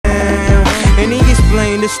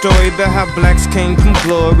the story about how blacks came from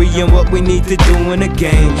glory and what we need to do in the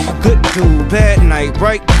game. Good dude, bad night,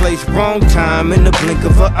 right place, wrong time, in the blink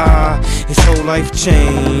of an eye, his whole life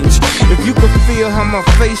changed. If you could feel how my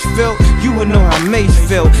face felt, you would know how Mace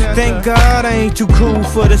felt. Thank God I ain't too cool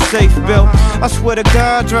for the safe belt. I swear to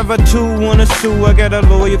God, driver 2 wanna sue. I got a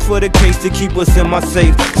lawyer for the case to keep us in my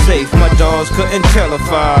safe. My dogs couldn't tell if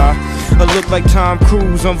I look like Tom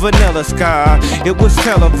Cruise on Vanilla Sky. It was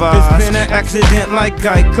televised. It's been an accident like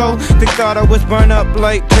Geico. They thought I was burned up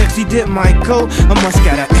like Pepsi did Michael. I must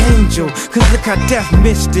got an angel, cause look how death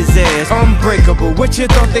missed his ass. Unbreakable, what you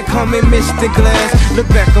thought they call me Mr. Glass? Look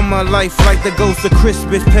back on my life like the ghost of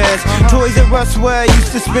Christmas past. Toys R Us where I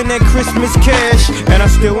used to spend that Christmas cash. And I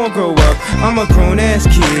still won't grow up, I'm a grown ass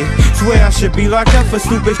kid. Swear I should be locked up for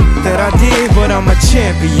stupid that I did, but I'm a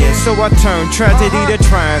champion. So I turn tragedy to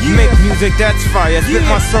triumph. Make music that's fire, spit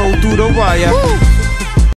my soul through the wire.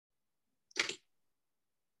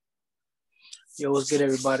 Yo, what's good,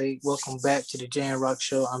 everybody? Welcome back to the Jay and Rock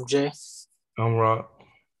Show. I'm Jay. I'm Rock.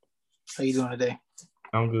 How you doing today?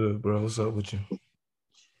 I'm good, bro. What's up with you?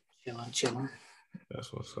 Chilling.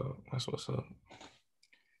 That's what's up.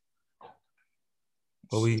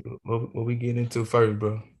 What we get into first,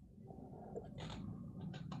 bro?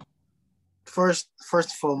 First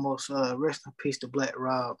and foremost, rest in peace to Black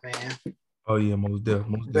Rob, man. Oh yeah, most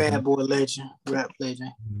definitely. Bad boy legend, rap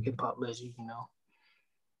legend, hip hop legend, you know.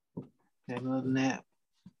 And other than that,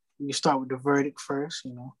 we start with the verdict first,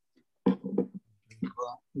 you know.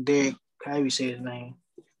 Derek, how you say his name?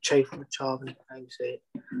 Chaffin, Chauvin, how you say it?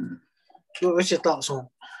 What's your thoughts on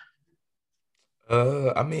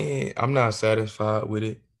it? I mean, I'm not satisfied with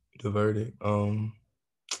it, the verdict.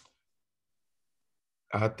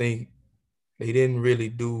 I think they didn't really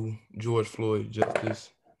do George Floyd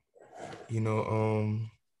justice. You know,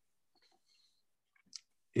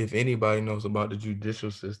 if anybody knows about the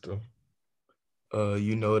judicial system,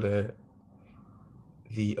 you know that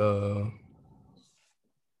the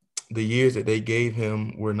years that they gave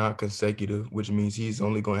him were not consecutive, which means he's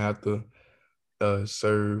only going to have to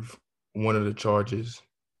serve one of the charges.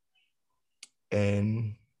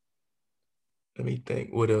 And let me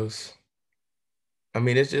think, what else? I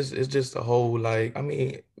mean, it's just a whole, like, I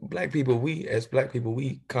mean, black people, we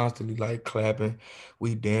constantly like clapping,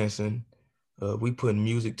 we dancing, we putting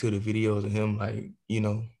music to the videos of him, like, you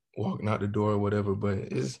know, walking out the door or whatever. But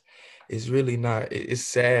it's really not. It's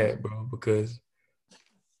sad, bro, because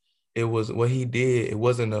it was what he did. It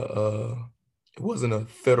wasn't a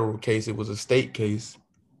federal case. It was a state case.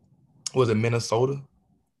 Was it Minnesota?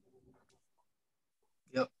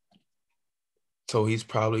 Yep. So he's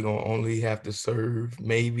probably gonna only have to serve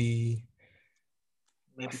maybe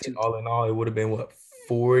two. All in all, it would have been what,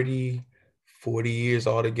 40 years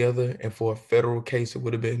altogether. And for a federal case, it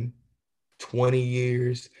would have been 20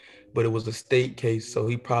 years. But it was a state case, so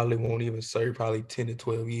he probably won't even serve probably 10 to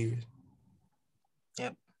 12 years.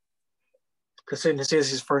 Yep. Considering this is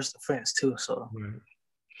his first offense too, so. Right.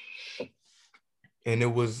 And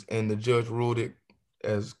the judge ruled it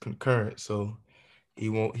as concurrent, so he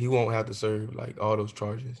won't have to serve like all those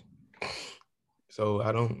charges. So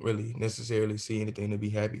I don't really necessarily see anything to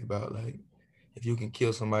be happy about. Like, if you can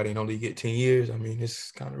kill somebody and only get 10 years, I mean,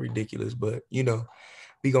 it's kind of ridiculous, but you know,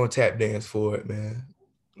 we gonna tap dance for it, man.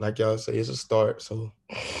 Like y'all say, it's a start, so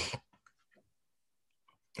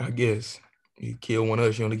I guess you kill one of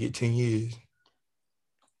us, you only get 10 years.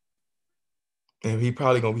 And he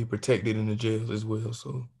probably gonna be protected in the jails as well,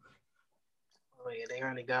 so. Oh yeah, they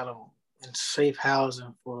already got him in safe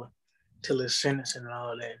housing till his sentencing and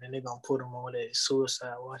all that. And then they're gonna put him on that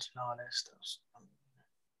suicide watch and all that stuff.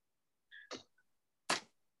 So,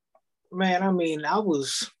 man, I mean,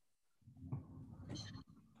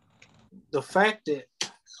 the fact that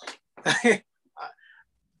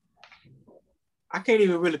I can't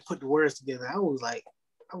even really put the words together. I was like,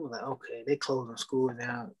 okay, they closing school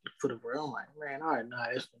down for the world. I'm like, man, all right, nah,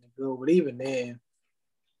 it's gonna go. But even then,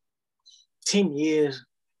 10 years,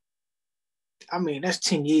 I mean, that's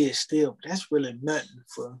 10 years still, but that's really nothing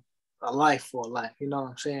for a life, you know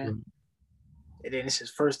what I'm saying? Mm-hmm. And then it's his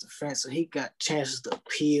first offense, so he got chances to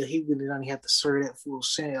appeal. He really don't have to serve that full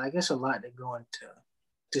sentence. Like, that's a lot that go into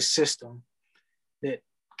this system that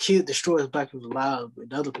destroys black people's lives,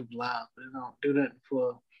 but other people's lives, but they don't do nothing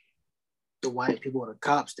for the white people or the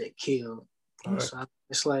cops that killed. Right. So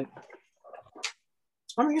it's like,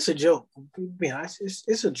 I mean, it's a joke. To be honest,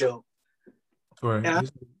 it's a joke. Right. And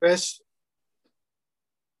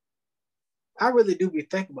I really do be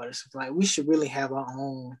thinking about it. It's like, we should really have our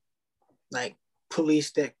own, like, police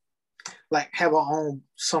that, like, have our own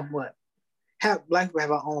somewhat, have black people have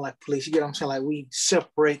our own, like, police. You get what I'm saying? Like, we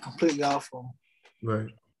separate completely off from Right.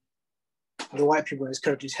 The white people in this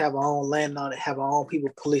country just have our own land now, have our own people,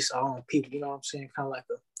 police our own people. You know what I'm saying? Kind of like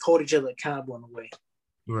a hold each other accountable in a way.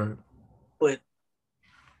 Right. But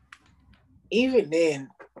even then,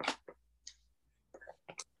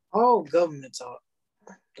 all governments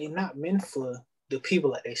they're not meant for the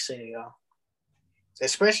people like they say they are.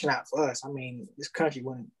 Especially not for us. I mean, this country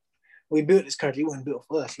we built this country, it wasn't built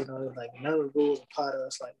for us. You know, like none of the rules apply to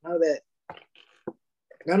us. Like none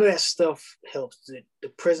of that stuff helps. The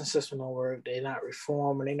prison system don't work. They're not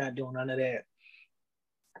reforming. They're not doing none of that.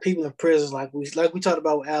 People in prisons, like we talked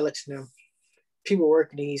about with Alex and them, people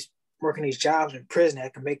working these jobs in prison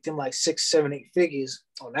that can make them like 6, 7, 8 figures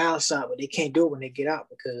on the outside, but they can't do it when they get out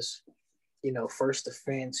because, you know, first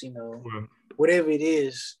offense, you know, whatever it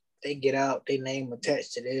is, they get out, they name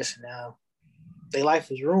attached to this, and now their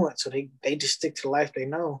life is ruined. So they just stick to the life they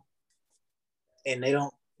know, and they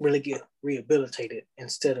don't really get rehabilitated.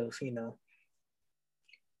 Instead of, you know,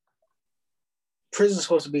 prison's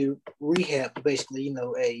supposed to be rehab, basically. You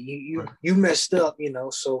know, hey, you messed up, you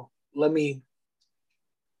know, so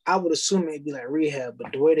I would assume it'd be like rehab,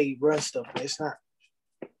 but the way they run stuff, it's not.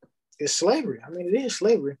 It's slavery. I mean, it is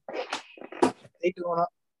slavery.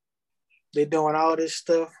 They doing all this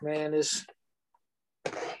stuff, man. It's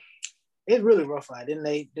really rough. Didn't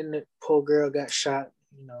the poor girl got shot?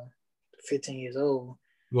 You know, 15 years old.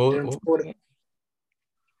 Well,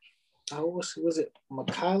 was it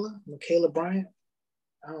Michaela Bryant?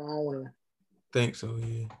 I don't want to think so.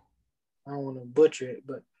 Yeah. I don't want to butcher it,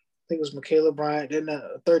 but I think it was Michaela Bryant. Then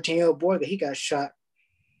a 13-year-old boy that he got shot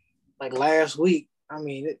like last week. I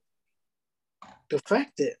mean, the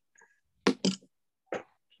fact that.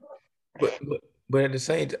 But at the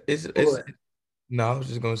same time, it's no. I was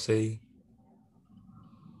just gonna say,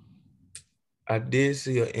 I did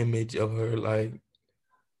see an image of her. Like,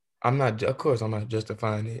 of course, I'm not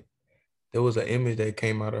justifying it. There was an image that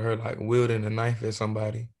came out of her like wielding a knife at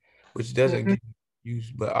somebody, which doesn't get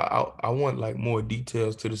used. But I want like more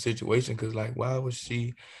details to the situation, because like, why was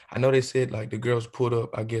she? I know they said like the girls pulled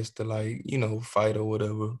up, I guess, to like, you know, fight or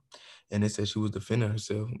whatever, and they said she was defending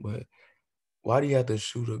herself. But why do you have to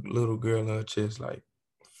shoot a little girl in her chest like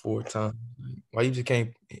 4 times? Like, why you just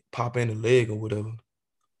can't pop in the leg or whatever?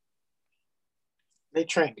 They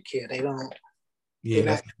train the kid. They don't. Yeah,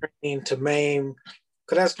 they're not trained to maim.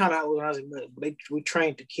 Because that's kind of when I was in, we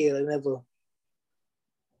trained to kill. They never.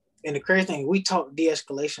 And the crazy thing, we taught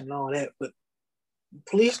de-escalation and all that, but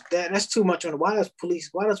police, that's too much on it. Why does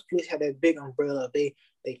police have that big umbrella? They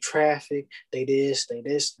traffic, they this, and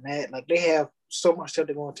that. Like, they have so much stuff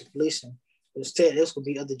to go into policing. Instead, this could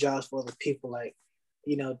be other jobs for other people, like,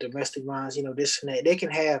 you know, domestic violence, you know, this and that. They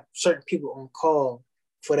can have certain people on call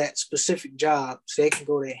for that specific job, so they can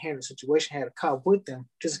go there and handle the situation, have a cop with them,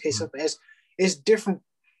 just in case something else. It's different.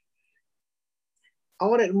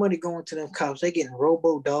 All that money going to them cops, they getting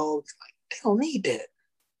robo dogs. Like, they don't need that.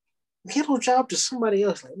 Get a job to somebody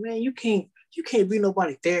else. Like, man, you can't be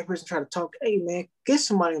nobody therapist and try to talk. Hey, man, get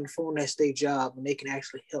somebody on the phone that's their job and they can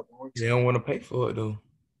actually help and work. They don't want to pay for it though.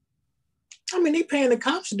 I mean, they paying the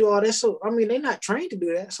cops to do all that. So, I mean, they're not trained to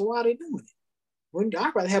do that. So why are they doing it?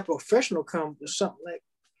 I'd rather have a professional come or something, like,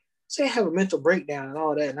 say I have a mental breakdown and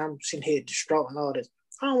all that, and I'm sitting here distraught and all this.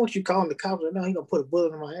 I don't want you calling the cops. Like, no, he's gonna put a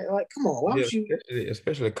bullet in my head. Like, come on, why would you?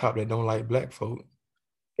 Especially a cop that don't like black folk.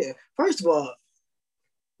 Yeah. First of all,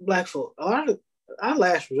 black folk. Our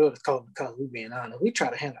last resort is calling the cops. We being honest. We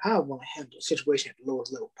try to handle. I want to handle the situation at the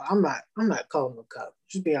lowest level. I'm not calling the cops.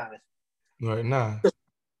 Just be honest. Right now.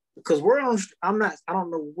 Because I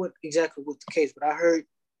don't know what exactly was the case, but I heard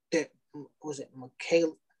that, was it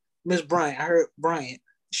Miss Bryant? I heard Bryant.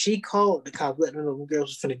 She called the cops, letting them know the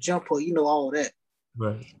girls was finna jump her, you know, all of that.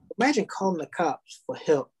 Right. Imagine calling the cops for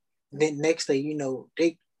help. Then next day, you know,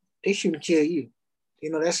 they shoot and kill you.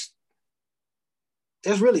 You know, that's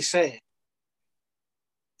really sad.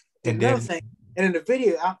 And another thing, and in the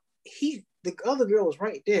video, the other girl was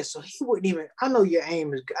right there, so he wouldn't even. I know your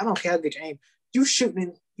aim is good. I don't care how good your aim. You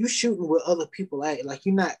shooting where other people at. Like,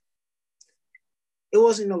 you're not. It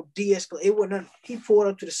wasn't no de-escalate. It wasn't. He pulled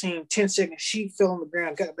up to the scene. 10 seconds. She fell on the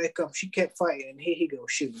ground, got back up. She kept fighting, and here he goes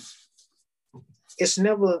shooting. It's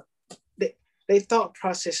never. They thought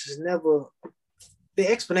process is never. The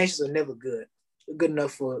explanations are never good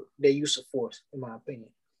enough for their use of force, in my opinion.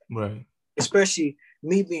 Right. Especially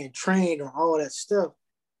me being trained on all that stuff.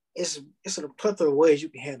 It's a plethora of ways you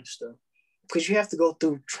can handle stuff, because you have to go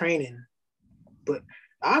through training. But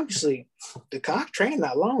obviously, the cop training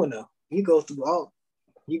not long enough. You go through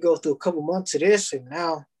a couple months of this, and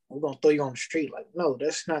now we're gonna throw you on the street. Like, no,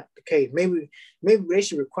 that's not the case. Maybe they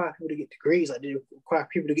should require people to get degrees, like they require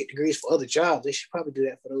people to get degrees for other jobs. They should probably do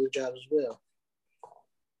that for those jobs as well.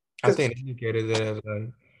 I think they look at it as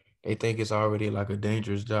like they think it's already like a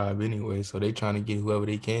dangerous job anyway, so they trying to get whoever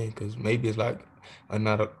they can because maybe it's like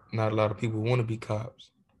not a lot of people want to be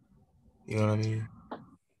cops. You know what I mean?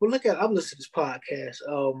 Well, I'm listening to this podcast,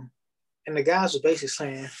 and the guys were basically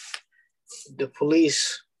saying the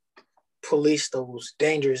police those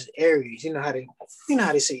dangerous areas. You know how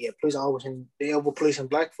they say, yeah, police are always they over policing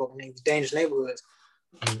black folk in these dangerous neighborhoods.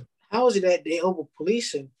 Mm-hmm. How is it that they over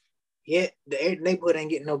policing, yet the neighborhood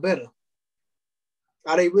ain't getting no better?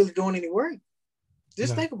 Are they really doing any work?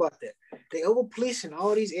 Just think about that. They over policing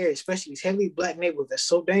all these areas, especially these heavily black neighborhoods that's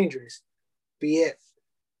so dangerous. But yet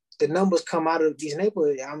the numbers come out of these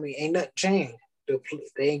neighborhoods. I mean, ain't nothing changed.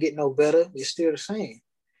 They ain't getting no better. They're still the same.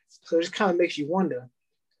 So it just kind of makes you wonder,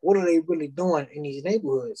 what are they really doing in these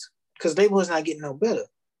neighborhoods? Because neighborhoods not getting no better.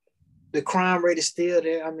 The crime rate is still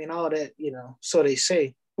there. I mean, all that, so they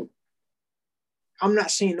say. I'm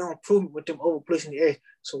not seeing no improvement with them over policing the area.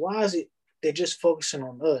 So why is it they're just focusing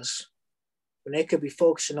on us when they could be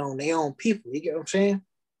focusing on their own people? You get what I'm saying?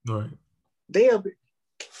 Right.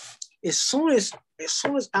 As soon as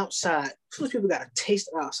outside, as soon as people got a taste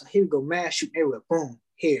of outside, here we go, mass shooting everywhere. Boom,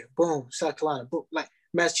 here, boom, South Carolina, boom, like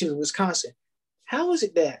Massachusetts, Wisconsin. How is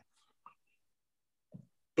it that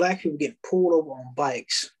black people get pulled over on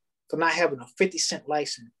bikes for not having a 50-cent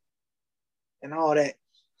license and all that?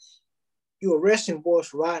 You arresting boys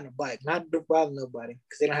for riding a bike, not bothering nobody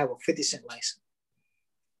because they don't have a 50-cent license.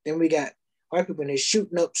 Then we got white people and they're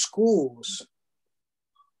shooting up schools.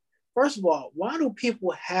 First of all, why do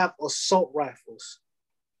people have assault rifles?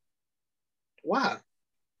 Why?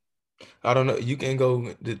 I don't know. You can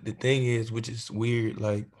go. The thing is, which is weird,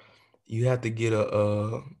 like you have to get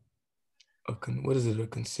a what is it? A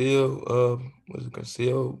concealed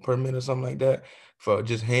permit or something like that for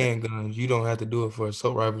just handguns. You don't have to do it for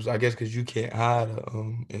assault rifles, I guess, because you can't hide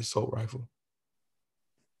an assault rifle.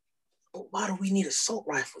 But why do we need assault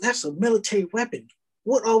rifle? That's a military weapon.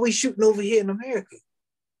 What are we shooting over here in America?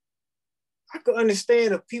 I could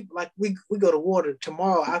understand if people like we go to war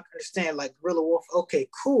tomorrow. I could understand like guerrilla warfare. Okay,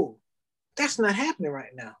 cool. That's not happening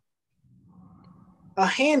right now. A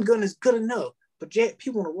handgun is good enough, but yet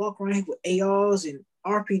people want to walk around here with ARs and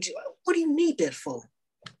RPG. What do you need that for?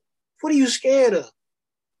 What are you scared of?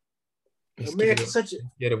 America's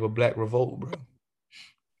scared of a black revolt, bro.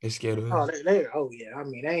 They're scared of us. Oh yeah. I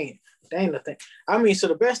mean, they ain't nothing. I mean, so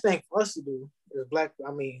the best thing for us to do is black.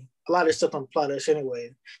 I mean, a lot of this stuff don't apply to us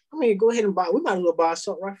anyway. I mean, go ahead and buy. We might as well buy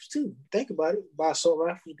assault rifles too. Think about it. Buy assault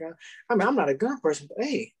rifles, gun. I mean, I'm not a gun person, but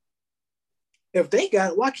hey, if they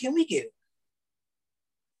got it, why can't we get it?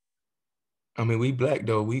 I mean, we black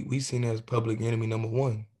though. We seen as public enemy number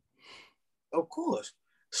one. Of course.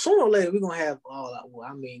 Sooner or later, we're gonna have all that war.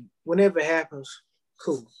 I mean, whenever it happens,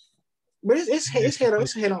 cool. But it's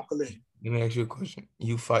head on collision. Let me ask you a question.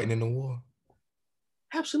 You fighting in the war?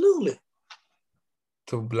 Absolutely.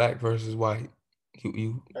 So black versus white.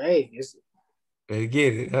 You hey, they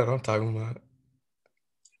get it. That's what I'm talking about.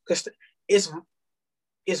 Because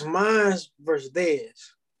it's mine versus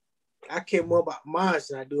theirs. I care more about mine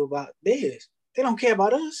than I do about theirs. They don't care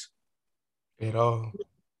about us at all.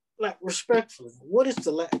 Like, respectfully, what is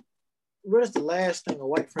the last thing a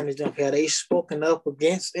white friend has done? Have they spoken up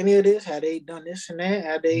against any of this? Have they done this and that?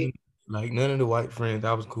 Have they like none of the white friends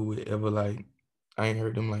I was cool with ever like I ain't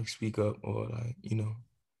heard them like speak up or like,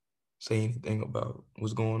 say anything about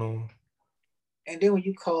what's going on. And then when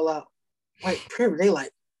you call out white privilege, they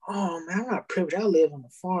like, oh man, I'm not privileged. I live on the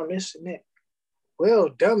farm, this and that. Well,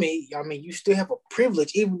 dummy, I mean, you still have a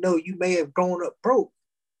privilege, even though you may have grown up broke.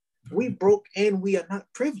 We broke and we are not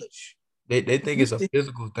privileged. They think it's a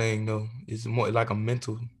physical thing, though. It's more like a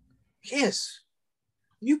mental. Yes.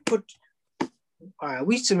 All right,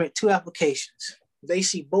 we submit 2 applications. They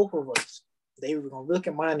see both of us. They were going to look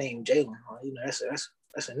at my name, Jalen.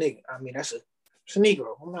 That's a nigga. I mean, it's a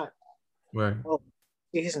Negro. I'm not. Right. Oh,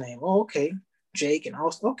 his name. Oh, okay. Jake and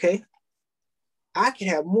Austin. Okay. I can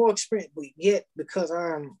have more experience, but yet because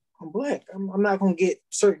I'm black, I'm not gonna get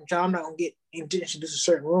certain jobs. I'm not gonna get introduced to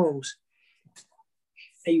certain rooms.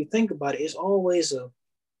 And you think about it, it's always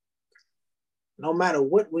no matter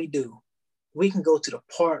what we do, we can go to the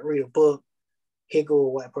park, read a book. Here go a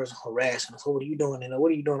white person harassing us. What are you doing?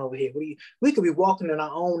 What are you doing over here? We could be walking in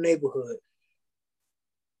our own neighborhood,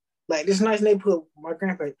 like this nice neighborhood. My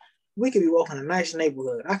grandparents. We could be walking in a nice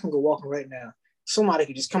neighborhood. I can go walking right now. Somebody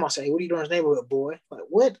could just come out and say, hey, what are you doing in this neighborhood, boy? Like,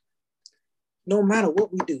 what? No matter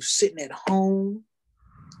what we do, sitting at home,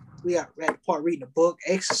 we are at the park reading a book,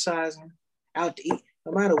 exercising, out to eat.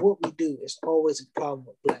 No matter what we do, it's always a problem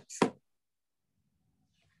with black folk.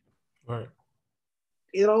 Right.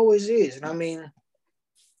 It always is. And I mean,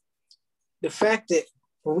 the fact that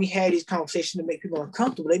when we had these conversations to make people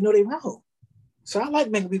uncomfortable, they know they're wrong. So I like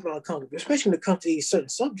making people uncomfortable, especially when it comes to these certain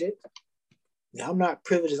subjects. Yeah, I'm not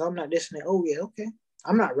privileged. I'm not this and that. Oh, yeah, okay.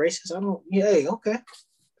 I'm not racist. I don't, yeah, hey, okay. That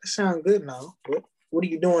sounds good now. But what are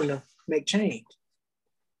you doing to make change?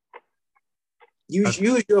 Use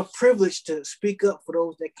your privilege to speak up for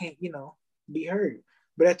those that can't, be heard.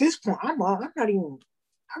 But at this point, I'm not even,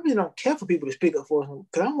 I really don't care for people to speak up for us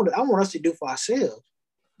because I want us to do for ourselves.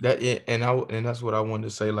 And that's what I wanted to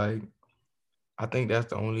say. Like, I think that's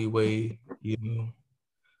the only way,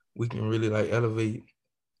 we can really like elevate.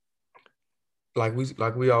 Like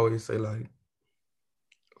we always say, like,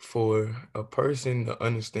 for a person to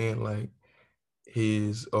understand like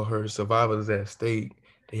his or her survival is at stake,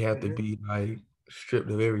 they have to be like stripped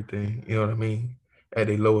of everything. You know what I mean? At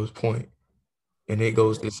their lowest point. And it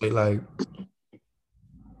goes to say like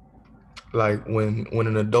when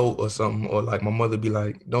an adult or something, or like my mother be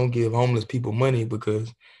like, don't give homeless people money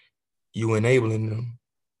because you enabling them.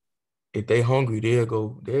 If they hungry, they'll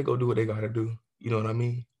go do what they gotta do. You know what I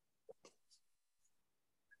mean?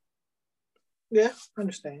 Yeah, I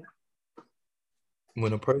understand.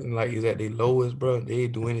 When a person like is at their lowest, bro, they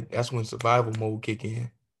do anything. That's when survival mode kick in.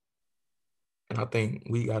 And I think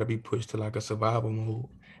we gotta be pushed to like a survival mode.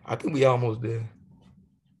 I think we almost there.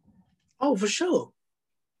 Oh, for sure.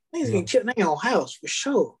 Niggas getting killed in their own house, for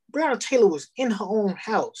sure. Breonna Taylor was in her own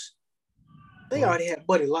house. They already had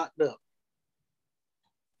Buddy locked up.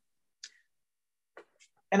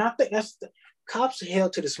 And I think that's cops are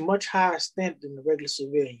held to this much higher standard than the regular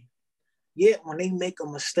civilian. Yet when they make a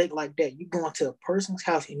mistake like that, you go into a person's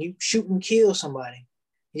house and you shoot and kill somebody.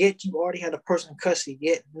 Yet you already had a person in custody,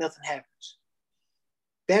 yet nothing happens.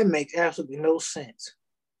 That makes absolutely no sense.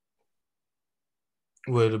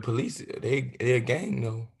 Well, the police, they're a gang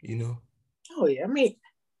though, Oh yeah, I mean,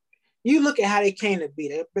 you look at how they came to be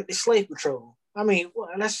there, but the slave patrol. I mean, well,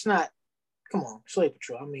 that's not. Come on, slave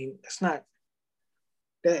patrol. I mean, that's not.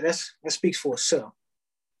 That speaks for itself.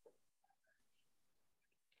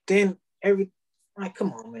 Then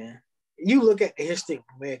come on, man. You look at the history of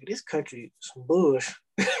America. This country, some bullshit.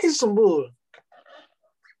 It's some bull.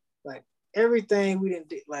 Like everything we didn't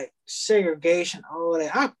do, like segregation, all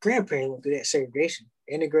that. Our grandparents went through that segregation,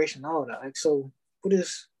 integration, all that. Like, so what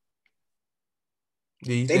is?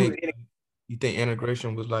 Do you think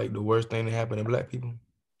integration was like the worst thing that happened to Black people?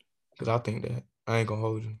 Because I think that. I ain't gonna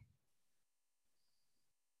hold you.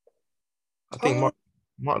 I think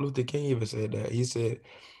Martin Luther King even said that. He said,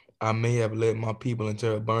 I may have led my people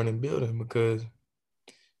into a burning building because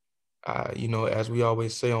as we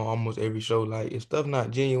always say on almost every show, like if stuff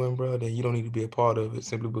not genuine, bro, then you don't need to be a part of it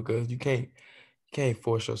simply because you can't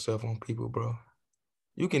force yourself on people, bro.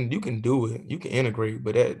 You can do it. You can integrate,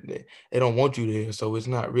 but they don't want you there. So it's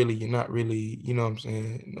not really, you're not really, you know what I'm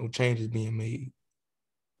saying? No changes being made.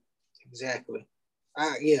 Exactly.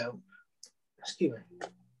 Yeah. Excuse me.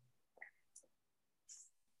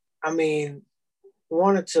 I mean,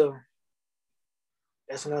 that's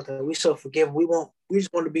another thing. We so forgiving. We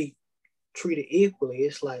just want to be treated equally.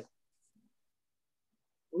 It's like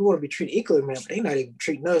we want to be treated equally, man, but they're not even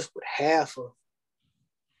treating us with half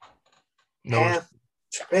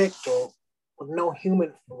respect or no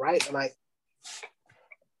human right. Like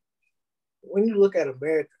when you look at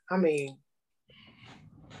America, I mean,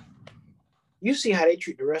 you see how they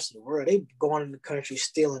treat the rest of the world. They going in the country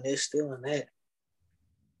stealing this, stealing that.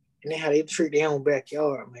 And then how they treat their own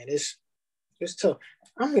backyard, man. It's tough.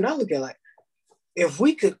 I mean, I look at like, if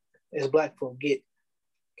we could, as Black folk, get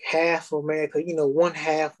half of America, one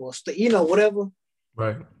half or whatever,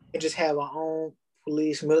 right, and just have our own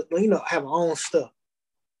police, have our own stuff,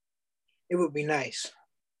 it would be nice.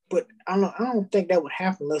 But I don't think that would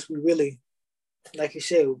happen unless we really, like you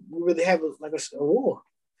said, we really have a war,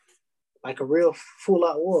 like a real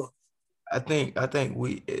full-out war. I think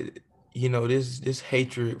we. This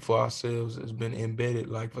hatred for ourselves has been embedded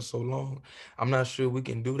like for so long. I'm not sure we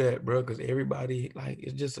can do that, bro, because everybody like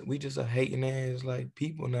we just a hating ass like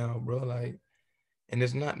people now, bro. Like, and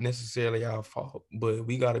it's not necessarily our fault, but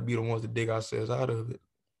we got to be the ones to dig ourselves out of it.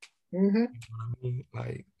 Mm-hmm. You know what I mean?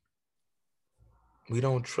 Like,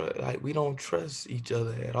 we don't trust each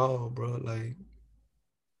other at all, bro. Like,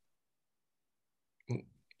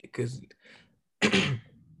 because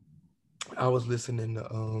I was listening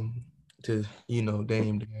to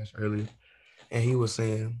Dame Dash earlier, and he was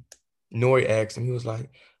saying, Nori asked him, he was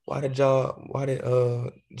like, why did y'all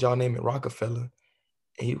name it Rockefeller?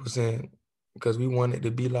 And he was saying, because we wanted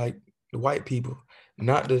to be like the white people,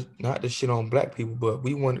 not to shit on Black people, but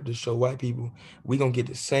we wanted to show white people we gonna get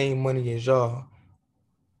the same money as y'all.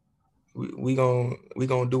 We gonna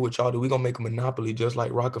do what y'all do. We gonna make a monopoly just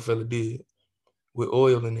like Rockefeller did. with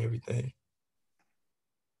oil and everything.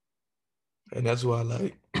 And that's why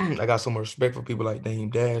like I got so much respect for people like Dame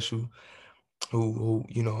Dash who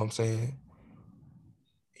you know what I'm saying,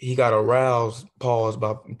 he got aroused pause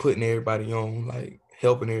by putting everybody on, like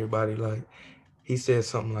helping everybody. Like he said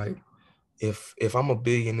something like, if I'm a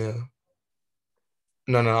billionaire,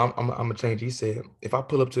 I'm gonna change. He said, if I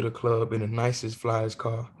pull up to the club in the nicest, flyest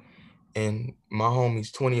car, and my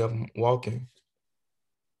homies, 20 of them walking,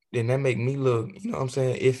 then that make me look, you know what I'm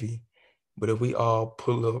saying, iffy. But if we all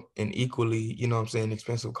pull up in equally, you know what I'm saying,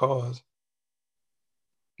 expensive cars,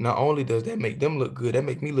 not only does that make them look good, that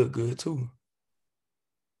make me look good too.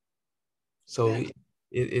 So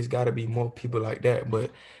it's got to be more people like that.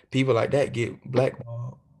 But people like that get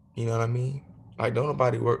blackballed. You know what I mean? Like, don't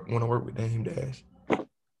nobody want to work with Dame Dash.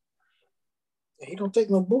 He don't take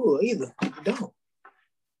no bull either. He don't.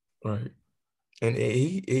 Right. And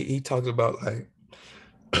he talks about like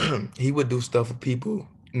he would do stuff for people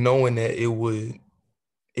knowing that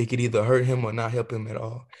it could either hurt him or not help him at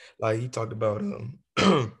all. Like he talked about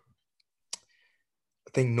I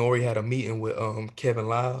think Nori had a meeting with Kevin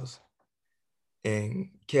Liles, and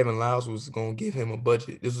Kevin Liles was gonna give him a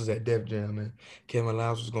budget. This was at Def Jam, and Kevin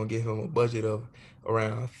Liles was gonna give him a budget of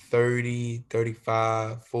around $30,000,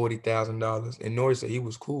 $35,000, $40,000. And Nori said he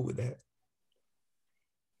was cool with that.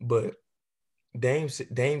 But Dame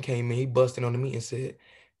came in, he busted on the meet and said,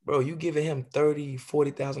 bro, you giving him $30,000,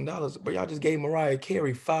 $40,000, but y'all just gave Mariah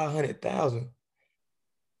Carey $500,000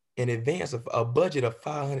 in advance of a budget of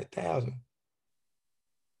 $500,000.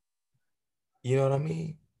 You know what I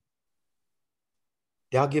mean?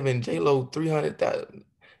 Y'all giving J-Lo $300,000,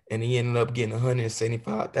 and he ended up getting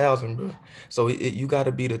 $175,000, bro. So you got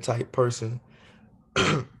to be the type person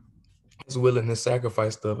that's willing to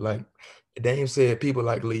sacrifice stuff. Like Dame said, people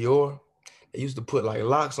like Lior, they used to put like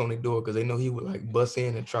locks on the door because they know he would like bust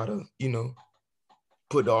in and try to, you know,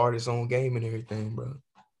 put the artist on game and everything, bro.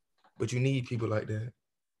 But you need people like that.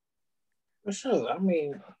 For sure. I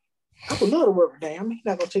mean, I would love to work with Dame. I mean, he's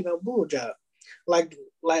not gonna take no bull job. Like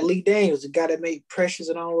Lee Daniels, the guy that made Precious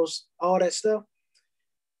and all that stuff.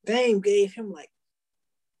 Dame gave him like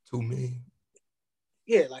 $2 million.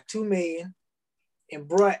 Yeah, like $2 million. And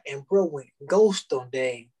bro went ghost on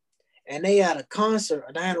Dame. And they had a concert,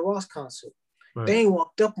 a Diana Ross concert. Right. Dame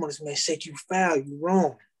walked up on this man, said, "You foul, you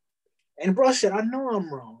wrong." And bro said, "I know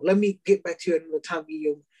I'm wrong. Let me get back to you another time.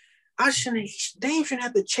 Dame shouldn't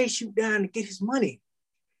have to chase you down to get his money."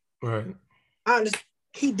 Right.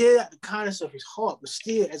 He did out the kindness of his heart, but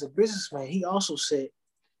still, as a businessman, he also said,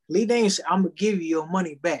 Lee Dame said, "I'm gonna give you your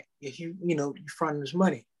money back if you front this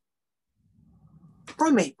money."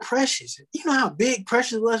 Bro made Precious. You know how big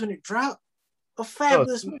Precious was when it dropped? A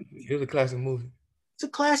fabulous movie. It was a classic movie. It's a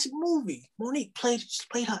classic movie. Monique played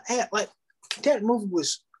her ass. Like, that movie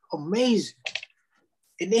was amazing.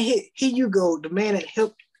 And then here you go, the man that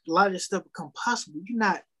helped a lot of this stuff become possible.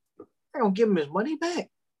 I don't give him his money back.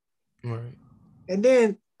 Right. And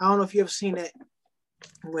then, I don't know if you ever seen that,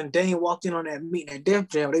 when Dame walked in on that meeting at Def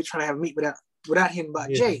Jam, they trying to have a meeting without him about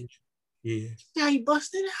Jay. Yeah. Yeah, he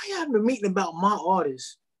busted. How you having a meeting about my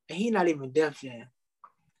artist and he not even Def Jam?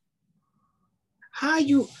 How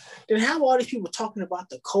all these people talking about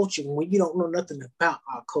the culture when you don't know nothing about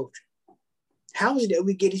our culture? How is it that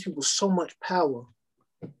we get these people so much power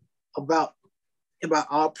about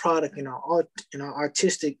our product and our art and our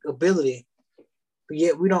artistic ability, but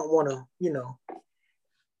yet we don't want to,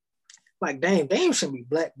 like Dame should be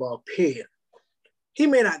blackballed, period. He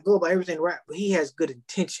may not go by everything right, but he has good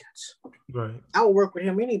intentions. Right. I would work with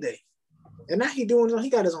him any day. And now he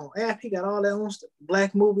got his own app. He got all that own stuff.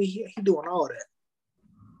 Black movie. He doing all that.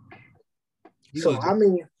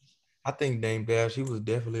 I think Dame Dash, he was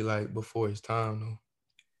definitely like before his time though.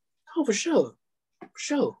 Oh, for sure. For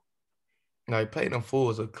sure. Like Paid in Full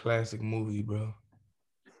is a classic movie, bro.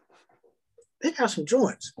 They got some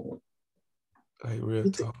joints. Like real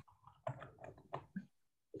talk.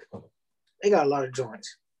 They got a lot of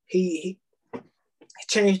joints. He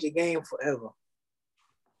changed the game forever.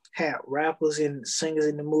 Had rappers and singers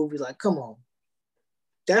in the movies. Like, come on.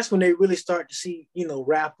 That's when they really start to see,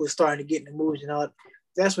 rappers starting to get in the movies and all that.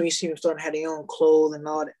 That's when you see them starting to have their own clothes and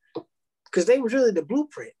all that. Because they was really the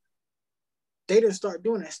blueprint. They didn't start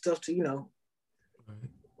doing that stuff to,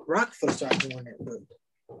 Rockefeller started doing that. But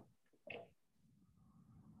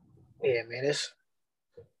yeah, man,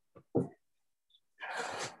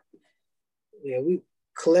 we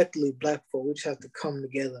collectively, black folk, we just have to come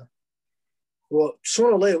together. Well,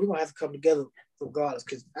 sooner or later, we're going to have to come together regardless,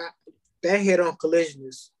 because that head-on collision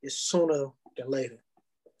is sooner than later.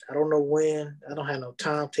 I don't know when. I don't have no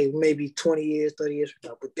timetable. Maybe 20 years, 30 years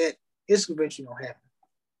from now. But that is eventually going to happen.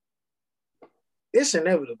 it's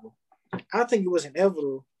inevitable. I think it was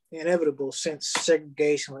inevitable since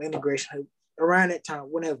segregation or integration around that time,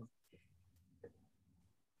 whenever.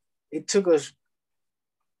 It took us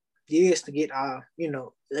years to get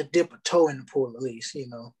dip a toe in the pool at least,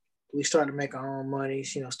 We started to make our own money,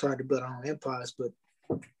 started to build our own empires, but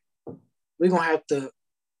we're going to have to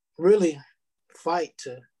really fight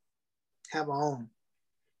to have our own.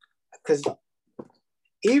 Because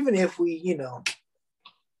even if we,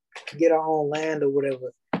 get our own land or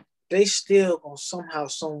whatever, they still going to somehow,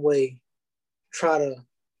 some way try to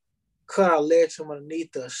cut our legs from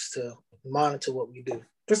underneath us to monitor what we do.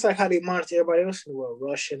 Just like how they monitor everybody else in the world,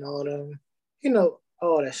 Russia and all them,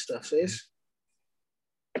 all that stuff. So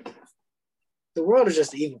the world is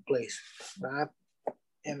just an evil place.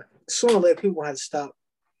 And sooner or later, people have to stop.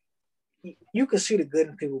 You can see the good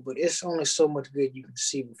in people, but it's only so much good you can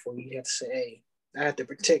see before you have to say, hey, I have to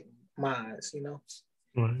protect minds,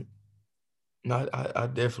 Right. No, I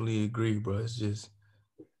definitely agree, bro. It's just,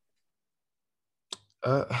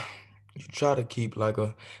 you try to keep like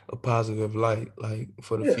a positive light, like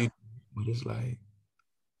for the future, but it's like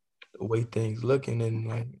the way things looking and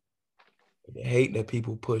like the hate that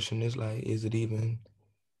people push, and it's like, is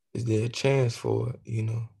there a chance for it,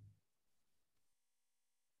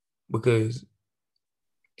 Because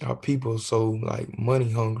our people are so like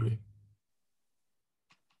money hungry.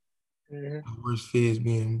 Mm-hmm. Our worst fear is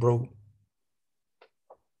being broke.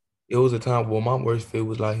 It was a time where my worst fear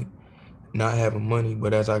was like not having money,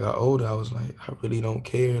 but as I got older, I was like, I really don't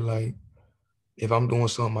care. Like, if I'm doing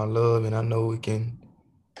something I love and I know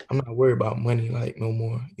I'm not worried about money like no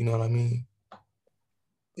more. You know what I mean?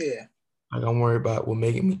 Yeah. Like, I'm worried about what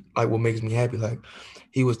makes me happy. Like,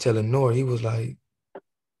 he was telling Nora, he was like,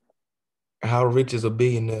 how rich is a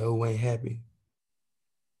billionaire who ain't happy?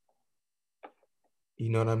 You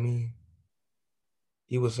know what I mean?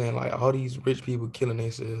 He was saying like all these rich people killing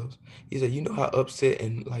themselves. He said, you know how upset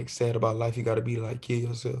and like sad about life you gotta be to like kill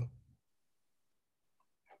yourself?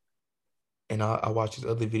 And I watched his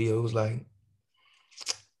other video, it was like,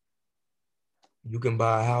 you can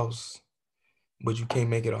buy a house, but you can't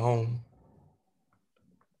make it a home.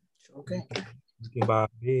 Okay. You can buy a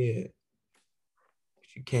bed,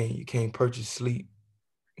 but you can't purchase sleep.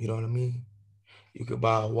 You know what I mean? You could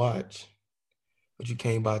buy a watch, but you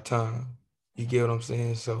can't buy time. You get what I'm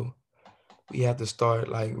saying? So we have to start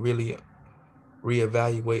like really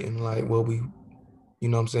reevaluating like what we, you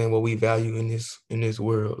know what I'm saying, what we value in this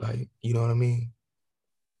world. Like, you know what I mean?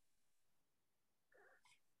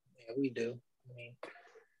 Yeah, we do. I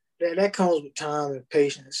mean, that comes with time and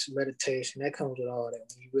patience, meditation. That comes with all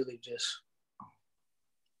that. When you really just,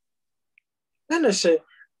 not necessarily.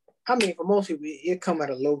 I mean, for most people, it come at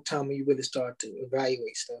a low time when you really start to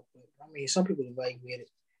evaluate stuff. But, I mean, some people evaluate it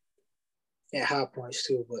at high points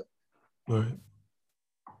too. But Right.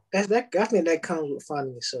 I think that comes with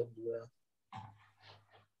finding yourself as well.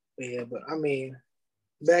 But yeah, but I mean,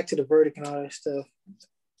 back to the verdict and all that stuff.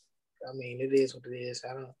 I mean, it is what it is.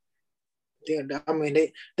 I mean,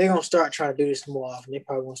 they're gonna start trying to do this more often. They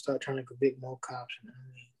probably gonna start trying to convict more cops. I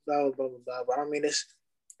mean, blah blah blah blah. But I mean, it's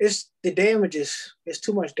the damage it's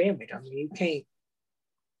too much damage. I mean, you can't.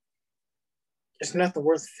 It's nothing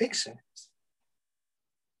worth fixing.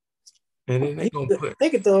 And then they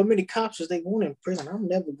could throw as many cops as they want in prison. I'm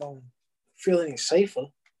never gonna feel any safer.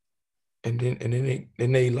 And then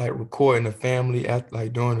they like recording the family at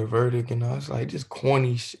like during the verdict and all. It's like just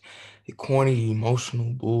corny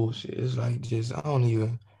emotional bullshit. It's like just I don't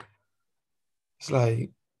even. It's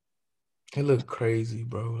like it look crazy,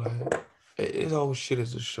 bro. Like this whole shit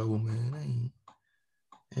is a show, man.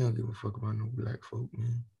 I don't give a fuck about no black folk,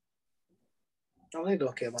 man. No, they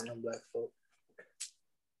don't care about no black folk.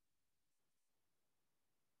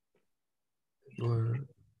 Word.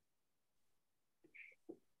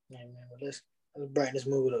 Yeah, man, but let's brighten this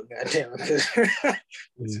movie up, goddamn it.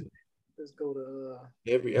 Let's go to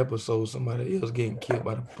every episode somebody else getting killed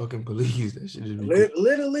by the fucking police. That shit is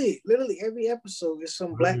literally every episode is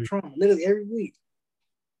some black trauma. Literally every week.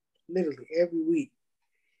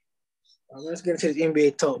 Let's get into this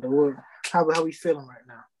NBA talk. How we feeling right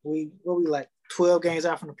now? We like 12 games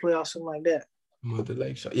out from the playoffs, something like that. Mother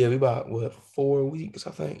Lake shot. Yeah, we about 4 weeks,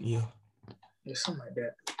 I think. Yeah, something like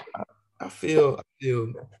that. I feel.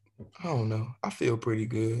 I don't know. I feel pretty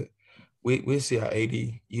good. We'll see how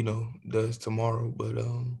AD, does tomorrow. But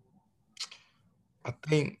I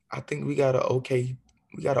think we got an okay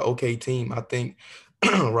team. I think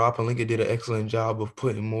Rob Pelinka did an excellent job of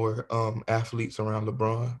putting more athletes around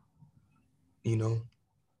LeBron.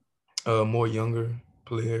 More younger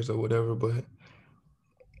players or whatever. But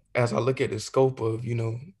as I look at the scope of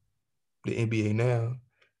the NBA now,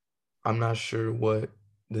 I'm not sure what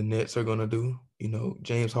the Nets are gonna do. You know,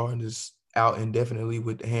 James Harden is out indefinitely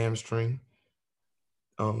with the hamstring.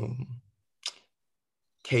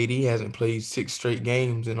 KD hasn't played 6 straight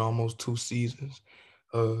games in almost 2 seasons.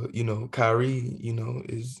 You know, Kyrie, you know,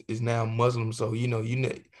 is now Muslim, so you know,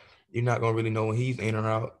 you're not gonna really know when he's in or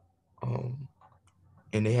out.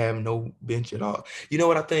 And they have no bench at all. You know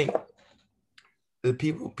what I think? The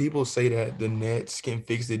people say that the Nets can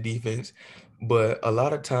fix the defense, but a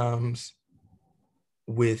lot of times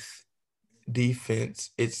with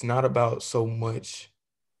defense, it's not about so much,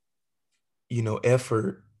 you know,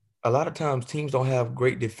 effort. A lot of times teams don't have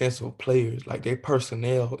great defensive players. Like their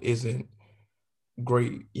personnel isn't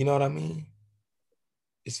great. You know what I mean?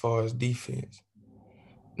 As far as defense.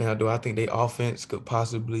 Now, do I think their offense could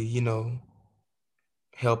possibly, you know,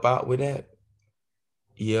 help out with that?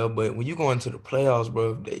 Yeah, but when you go into the playoffs,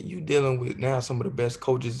 bro, you dealing with now some of the best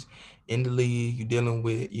coaches in the league. You dealing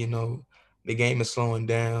with, you know, the game is slowing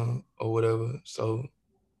down or whatever. So,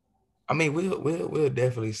 I mean, we'll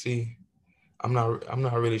definitely see. I'm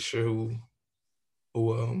not really sure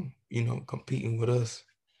who you know, competing with us.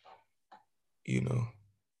 You know.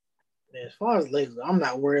 As far as Lakers, I'm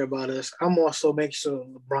not worried about us. I'm also making sure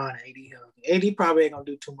LeBron and AD healthy. AD probably ain't gonna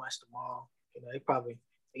do too much tomorrow. You know, they probably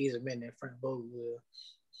ease him in there. Frank Vogel will.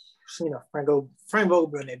 You know, Frank Vogel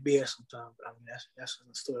be on that BS sometimes, but I mean that's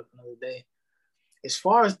a story for another day. As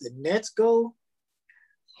far as the Nets go,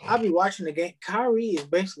 I'll be watching the game. Kyrie is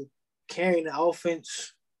basically carrying the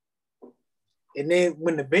offense, and then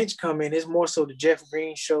when the bench come in, it's more so the Jeff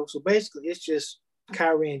Green show. So basically, it's just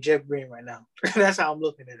Kyrie and Jeff Green right now. That's how I'm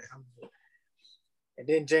looking at it. And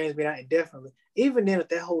then James being out indefinitely. Even then, with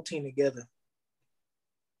that whole team together,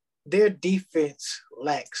 their defense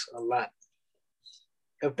lacks a lot.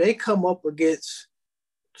 If they come up against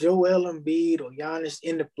Joel Embiid or Giannis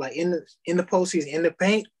in the postseason in the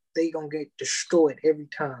paint, they gonna get destroyed every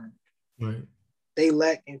time. Right. They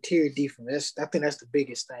lack interior defense. I think that's the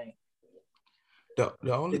biggest thing. The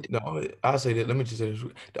only I'll say that. Let me just say this.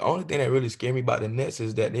 The only thing that really scared me about the Nets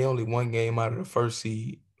is that they only one game out of the first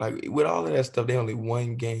seed. Like with all of that stuff, they only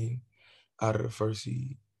one game out of the first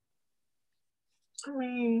seed. I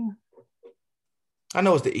mean, I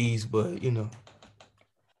know it's the East, but you know.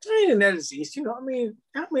 I ain't that it's East. You know, I mean,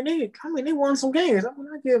 they won some games. I mean,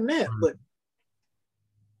 I give them that, but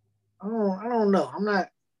I don't know. I'm not.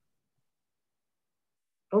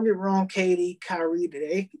 Don't get wrong, KD, Kyrie.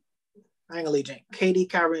 I ain't gonna leave James. KD,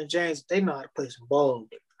 Kyrie, and James. They know how to play some ball.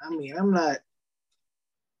 But, I mean, I'm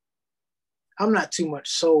not too much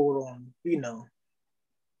sold on, you know,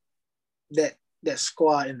 that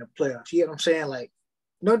squad in the playoffs. You know what I'm saying? Like,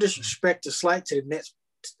 no disrespect to slight to the Nets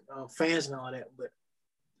fans and all that, but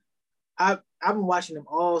I've been watching them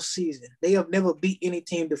all season. They have never beat any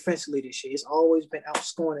team defensively this year. It's always been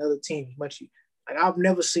outscoring other teams. Like I've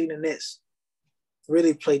never seen the Nets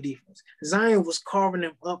really play defense. Zion was carving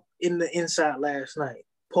them up in the inside last night.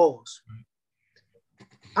 Pause.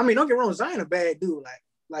 I mean, don't get wrong, Zion a bad dude.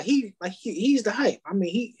 He's the hype. I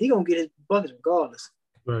mean, he gonna get his buckets regardless.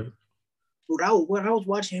 Right. But what I was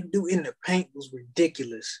watching him do in the paint was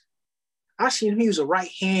ridiculous. I seen him use a right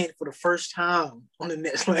hand for the first time on the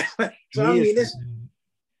Nets. So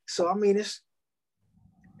I mean, it's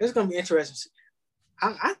gonna be interesting.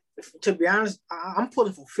 I to be honest, I'm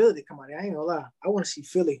pulling for Philly to come out. I ain't gonna lie. I want to see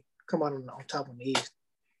Philly come out on top on the East.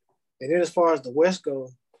 And then as far as the West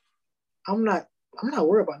goes, I'm not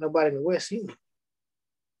worried about nobody in the West either.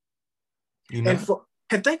 You know?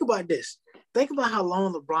 And think about this. Think about how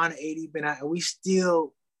long LeBron and AD been out, and we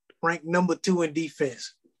still ranked number 2 in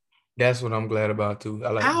defense. That's what I'm glad about too.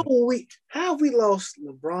 How have we lost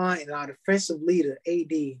LeBron and our defensive leader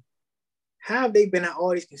AD? How have they been at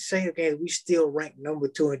all these consecutive games? We still rank number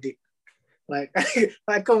 2 in defense. Like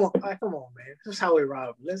come on, man. This is how we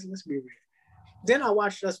rob. Let's be real. Then I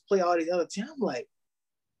watched us play all these other teams. I'm like,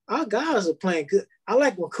 our guys are playing good. I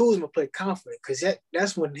like when Kuzma played confident because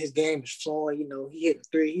that's when his game is flowing. You know, he hit the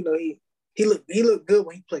three. You know, he looked good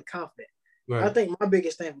when he played confident. Right. I think my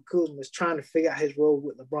biggest thing for Kuzma is trying to figure out his role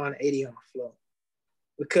with LeBron and AD on the floor.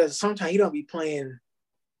 Because sometimes he don't be playing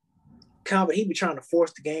confident. He be trying to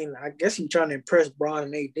force the game. I guess he be trying to impress Bron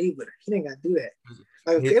and AD, but he ain't got to do that.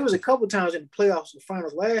 Like there was a couple times in the playoffs and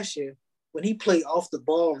finals last year when he played off the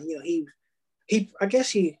ball. And, you know, I guess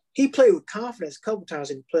he played with confidence a couple times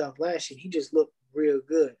in the playoffs last year. He just looked real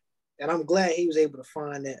good. And I'm glad he was able to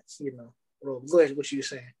find that, you know, role. Go ahead, what you were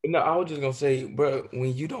saying. No, I was just gonna say, bro,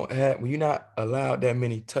 when you're not allowed that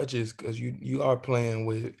many touches because you are playing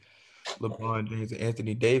with LeBron James and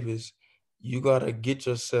Anthony Davis, you gotta get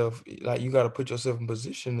yourself, like you gotta put yourself in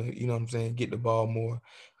position to, you know what I'm saying, get the ball more.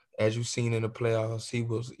 as you've seen in the playoffs, he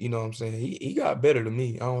was, you know what I'm saying? He got better than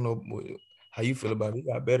me. I don't know how you feel about it. He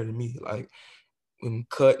got better than me. Like him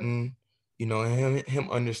cutting, you know, and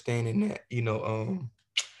him understanding that, you know,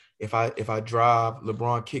 if I drive,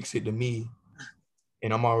 LeBron kicks it to me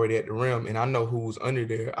and I'm already at the rim and I know who's under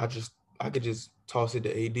there, I could just toss it to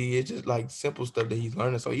AD. It's just like simple stuff that he's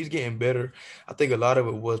learning. So he's getting better. I think a lot of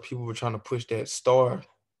it was people were trying to push that star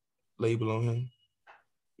label on him.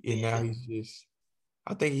 And now he's just,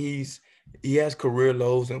 I think he has career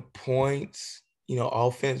lows and points, you know,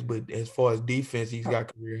 offense, but as far as defense, he's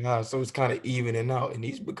got career highs. So it's kind of evening out, and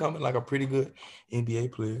he's becoming like a pretty good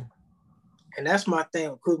NBA player. And that's my thing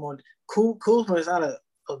with Kuzma. Kuzma is not a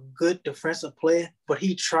good defensive player, but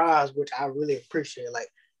he tries, which I really appreciate. Like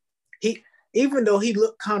even though he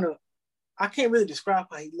looked kind of, I can't really describe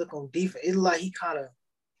how he look on defense. It's like he kind of,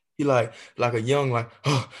 he like a young like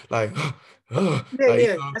yeah, like you know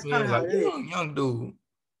that's kind of how like it is. Young dude.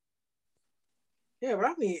 Yeah, but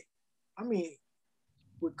I mean,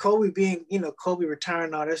 with Kobe being, you know, Kobe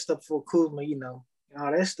retiring, all that stuff for Kuzma, you know,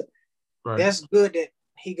 all that stuff. Right. That's good that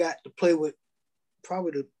he got to play with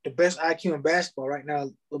probably the best IQ in basketball right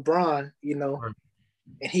now, LeBron, you know, right.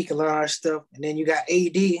 And he can learn all that stuff. And then you got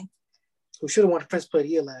AD, who should have won the Defensive Player of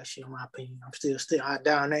the Year last year, in my opinion. I'm still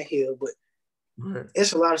down that hill, but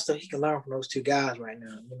it's a lot of stuff he can learn from those two guys right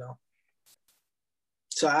now, you know.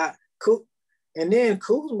 So and then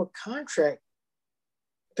Kuzma contract,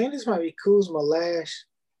 I think this might be Kuzma last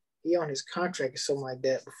year on his contract or something like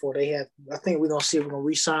that before they have. I think we're gonna see if we're gonna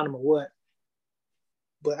re-sign him or what.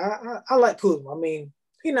 But I like Kuzma. I mean,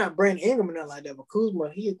 he's not Brandon Ingram or nothing like that, but Kuzma,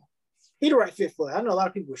 he the right fit for it. I know a lot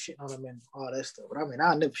of people were shitting on him and all that stuff, but I mean,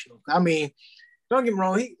 I'll never shit on him. I mean, don't get me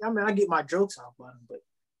wrong. I get my jokes off on him, but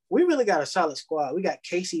we really got a solid squad. We got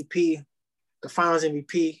KCP, the Finals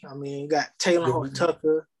MVP. I mean, you got Taylor Horton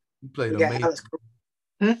Tucker. He played amazing.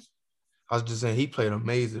 I was just saying he played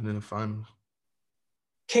amazing in the finals.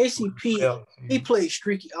 KCP, he played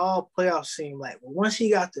streaky all playoffs. Seemed like, but once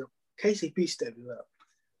he got the KCP stepping up,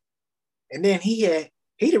 and then he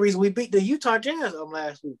the reason we beat the Utah Jazz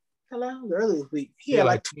last week. Earlier this week, he had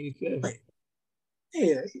like 27.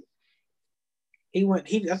 Yeah,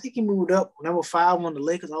 I think he moved up number 5 on the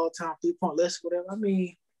Lakers all-time 3-point list, whatever. I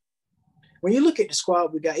mean, when you look at the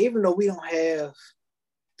squad we got, even though we don't have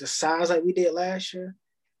the size like we did last year,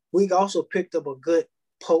 we also picked up a good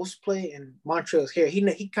post play in Montrezl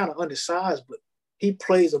Harrell. He kind of undersized, but he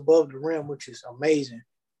plays above the rim, which is amazing.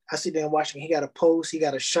 I sit there and watch him. He got a post, he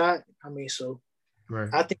got a shot. I mean, so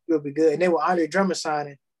I think he'll be good. And then with Andre Drummond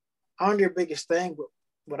signing, Andre biggest thing, but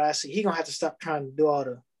what I see, he gonna have to stop trying to do all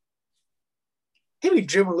the. He be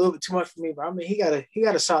dribbling a little bit too much for me, but I mean, he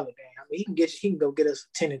got a solid game. I mean, he can go get us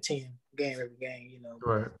a 10-10 game every game, you know.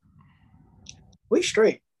 Right. We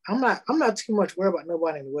straight. I'm not too much worried about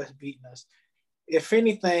nobody in the West beating us. If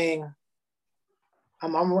anything, I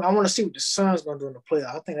want to see what the Suns gonna do in the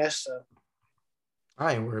playoff. I think that's.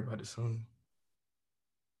 I ain't worried about the Suns.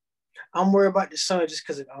 I'm worried about the Suns just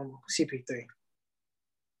because of CP3.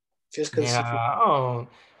 Just because. Yeah,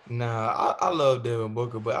 I love Devin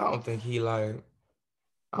Booker, but I don't think he like.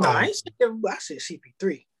 I ain't saying Devin Booker. I said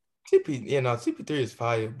CP3. CP3 is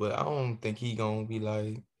fire, but I don't think he gonna be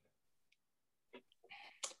like.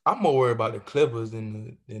 I'm more worried about the Clippers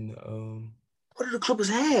than the. What do the Clippers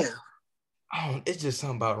have? It's just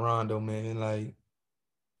something about Rondo, man. Like,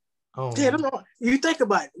 you think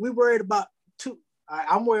about it. We worried about two.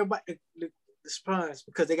 I'm worried about the Spurs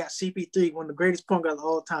because they got CP3, one of the greatest point guards of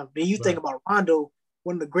all time. Then you think about Rondo,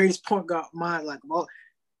 one of the greatest point guard minds, like all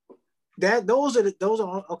that. Those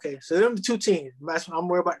are okay. So them the two teams. I'm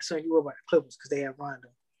worried about the Suns. You worried about the Clippers because they have Rondo.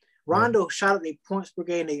 Rondo shot at their points per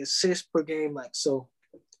game, they assists per game, like so.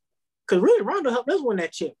 Because really, Rondo helped us win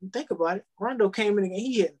that chip. You think about it. Rondo came in again.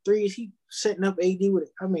 He hit threes. He setting up AD with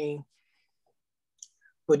it. I mean,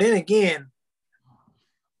 but then again,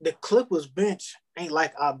 the Clippers bench ain't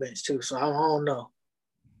like our bench too. So I don't know.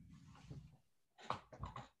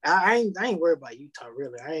 I ain't worried about Utah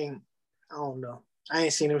really. I don't know. I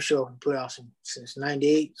ain't seen them show up in playoffs since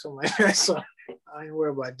 '98, something like that. So I ain't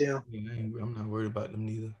worried about them. Yeah, I'm not worried about them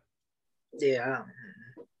neither. Yeah.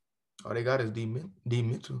 All they got is D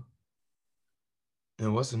Mitchell.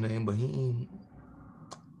 And what's his name? But he ain't.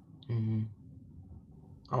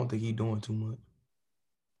 I don't think he's doing too much.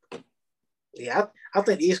 Yeah, I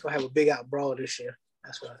think the East gonna have a big out brawl this year.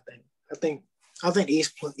 That's what I think. I think the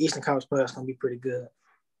Eastern Conference playoffs gonna be pretty good.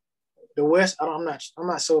 The West, I'm not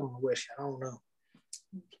sold on the West. I don't know.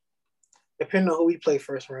 Depending on who we play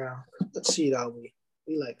first round. Let's see how we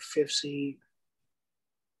like 5th seed.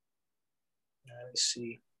 Let's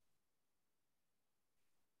see.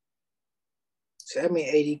 So that means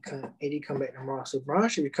AD come back tomorrow. So Bron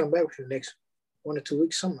should be coming back within the next 1 or 2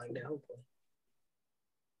 weeks, something like that. Hopefully.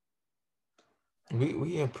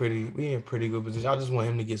 We in pretty good position. I just want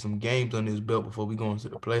him to get some games on his belt before we go into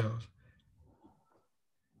the playoffs.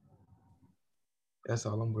 That's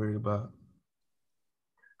all I'm worried about.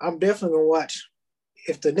 I'm definitely gonna watch.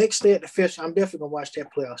 If the Knicks stay at the fifth, I'm definitely gonna watch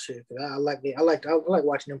that playoff series. I like it. I like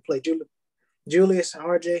watching them play. Julius and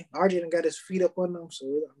RJ. RJ done got his feet up on them, so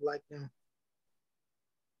I like them.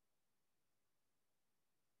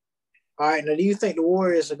 All right, now do you think the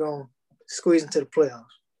Warriors are gonna squeeze into the playoffs?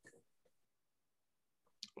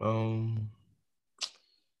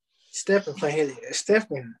 Steph been playing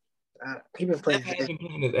he been playing. Steph been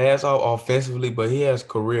playing his ass off offensively, but he has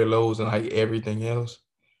career lows and like everything else,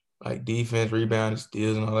 like defense, rebound,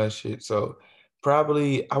 steals, and all that shit. So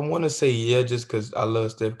probably I want to say yeah, just because I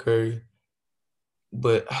love Steph Curry,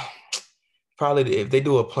 but probably if they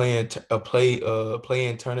do a play-in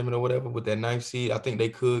tournament or whatever with that 9th seed, I think they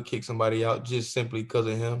could kick somebody out just simply because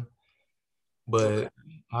of him. But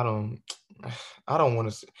I don't want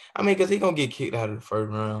to see. I mean, because he's gonna get kicked out of the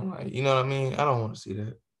first round. Like, you know what I mean? I don't want to see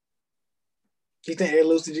that. You think they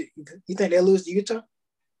lose to? You think they lose to Utah?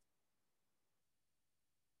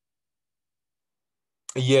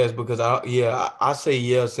 Yes, because I say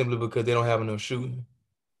yes simply because they don't have enough shooting.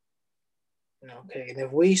 Okay, and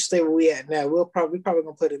if we stay where we at now, we probably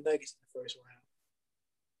gonna play the Nuggets in the first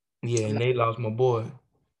round. Yeah, and they lost my boy.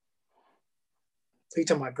 So you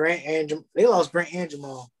talking about Grant and Jamal? They lost Grant and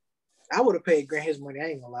Jamal. I would have paid Grant his money. I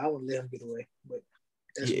ain't gonna lie. I wouldn't let him get away. But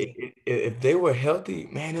that's me. If they were healthy,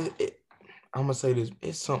 man, I'm gonna say this.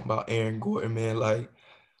 It's something about Aaron Gordon, man. Like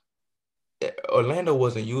Orlando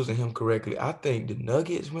wasn't using him correctly. I think the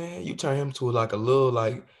Nuggets, man, you turn him to like a little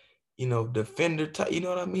like, defender type. You know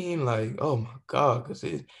what I mean? Like, oh my God, because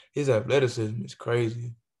his athleticism is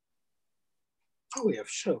crazy. Oh yeah, for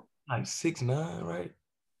sure. Like 6'9", right?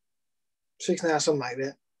 6'9", something like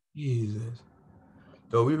that. Jesus.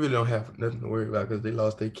 Though we really don't have nothing to worry about because they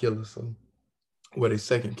lost their killer. So, their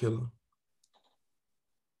second killer.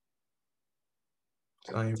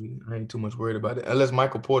 So I ain't too much worried about it. Unless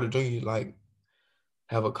Michael Porter Jr. like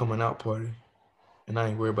have a coming out party. And I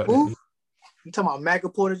ain't worried about that. You talking about Michael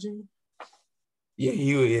Porter Jr.? Yeah,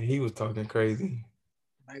 he was talking crazy.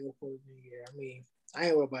 Michael Porter Jr., yeah. I mean, I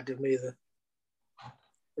ain't worried about them either.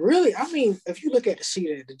 Really, I mean, if you look at the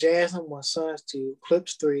seed, the Jazz number 1, Suns 2,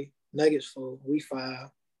 Clips 3, Nuggets 4, we 5,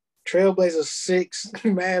 Trailblazers 6,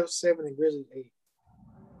 Mavs 7, and Grizzlies 8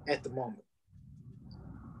 at the moment.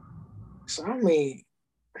 So I mean,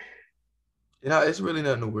 it's really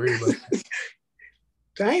nothing to worry about.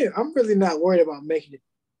 I'm really not worried about making it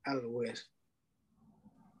out of the West.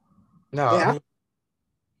 No, yeah,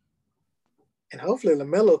 and hopefully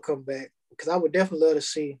LaMelo come back because I would definitely love to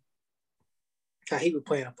see how he would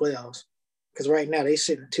play in the playoffs. Because right now they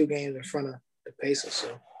sitting 2 games in front of the Pacers.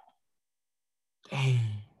 So dang.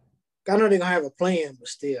 I know they're gonna have a plan, but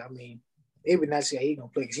still, I mean, it would not see how he gonna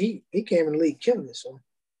play because he came in the league killing it. So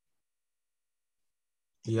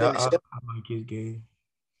yeah, I like his game.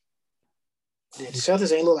 Yeah, the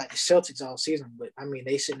Celtics ain't look like the Celtics all season, but I mean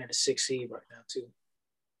they sitting at the 6th seed right now too.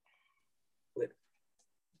 But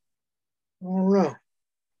I don't know.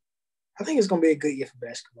 I think it's gonna be a good year for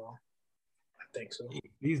basketball. I think so.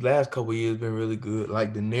 These last couple of years been really good.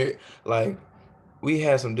 Like we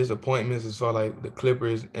had some disappointments as far like the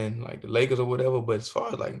Clippers and like the Lakers or whatever, but as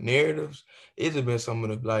far as like narratives, it's been some of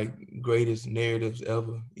the like greatest narratives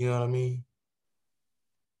ever. You know what I mean?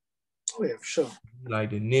 Oh yeah, for sure. Like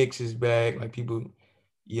the Knicks is back. Like people,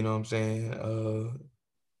 you know what I'm saying?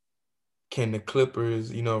 Can the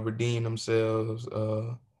Clippers, redeem themselves?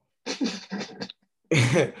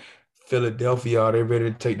 Philadelphia, are they ready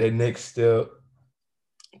to take that next step?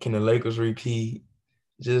 Can the Lakers repeat?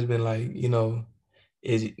 Just been like,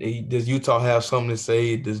 does Utah have something to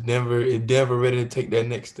say? Is Denver ready to take that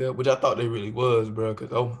next step? Which I thought they really was, bro.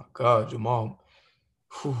 Because oh my God, Jamal,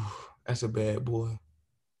 that's a bad boy.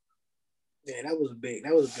 Yeah, that was a big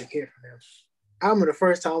hit for them. I remember the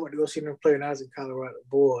first time I went to go see them play when I was in Colorado.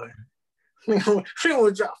 Boy, we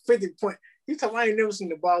would drop 50 points. You talking? I ain't never seen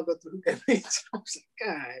the ball go through that bitch. I was like,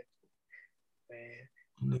 God,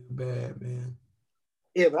 man, bad man.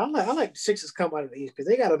 Yeah, but I like the Sixers come out of the East because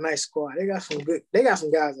they got a nice squad. They got some guys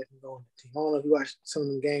that can go on the team. I don't know if you watch some of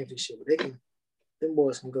them games and shit, but them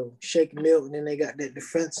boys can go. Shake Milton, and then they got that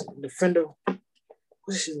defender.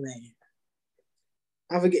 What's his name?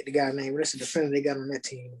 I forget the guy's name, but that's the defender they got on that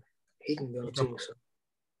team. He can go too. So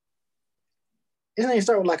his name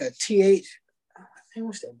start with like a TH. Hey,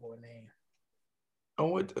 what's that boy name?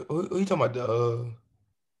 Oh, who you talking about?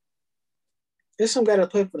 There's some guy that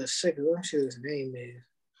played for the Sixers. I'm sure his name is.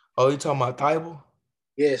 Oh, you talking about Thibault?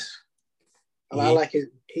 Yes. I Yeah. like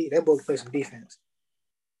that boy plays some defense.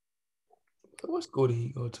 What school did he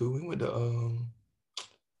go to? We went to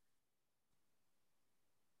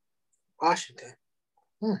Washington.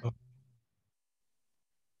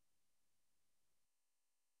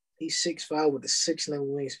 He's 6'5" with a 6'11"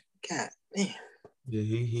 wingspan. God damn. Yeah,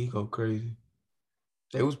 he go crazy.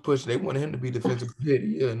 They was pushing. They wanted him to be defensive player of the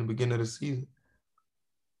year in the beginning of the season.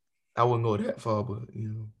 I wouldn't go that far, but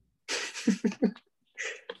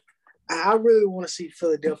I really want to see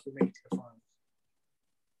Philadelphia make it to the finals.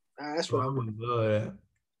 That's what I would love that.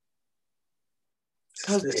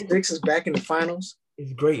 The Sixers back in the finals.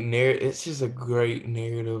 It's great narrative. It's just a great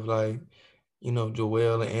narrative. Like,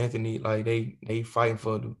 Joel and Anthony, like they fighting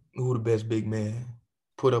for who the best big man.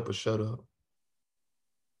 Put up or shut up.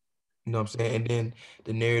 You know what I'm saying? And then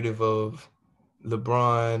the narrative of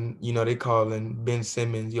LeBron, they calling Ben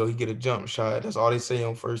Simmons, he get a jump shot. That's all they say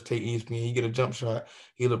on First Take ESPN. He get a jump shot.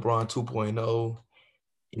 He LeBron 2.0. You know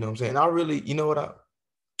what I'm saying? I really,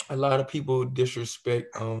 a lot of people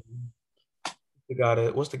disrespect what's the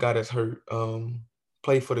guy that's hurt?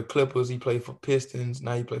 Played for the Clippers. He played for Pistons.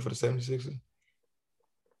 Now he played for the 76ers.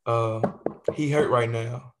 He hurt right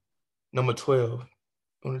now. Number 12.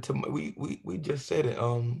 We just said it.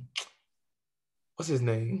 What's his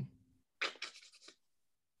name?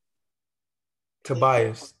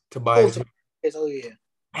 Tobias. Oh yeah.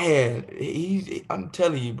 Man, I'm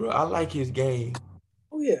telling you, bro. I like his game.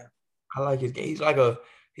 Oh yeah. I like his game. He's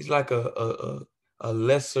like a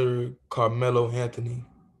lesser Carmelo Anthony.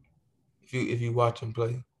 If you watch him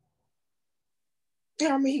play.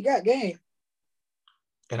 Yeah, I mean he got game.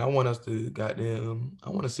 And I want us to I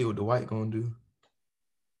want to see what Dwight gonna do.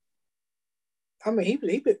 I mean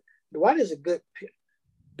Dwight is a good pick.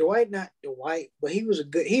 Dwight, not Dwight, but he a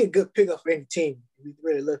good pickup for any team. If you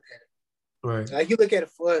really look at it. Right. Like you look at it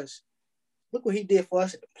for us. Look what he did for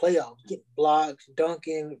us at the playoffs, getting blocks,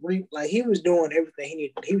 dunking, like he was doing everything he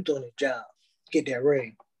needed. He was doing his job to get that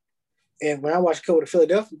ring. And when I watched the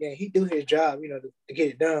Philadelphia game, he do his job, to get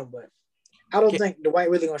it done. But I don't think Dwight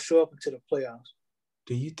really gonna show up until the playoffs.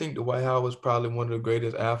 Do you think Dwight Howard was probably one of the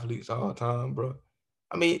greatest athletes of all time, bro?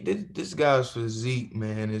 I mean, this guy's physique,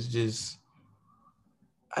 man, is just.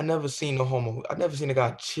 I never seen a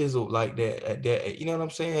guy chiseled like that at that. You know what I'm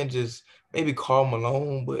saying? Just maybe Karl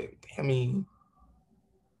Malone, but I mean,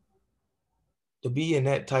 to be in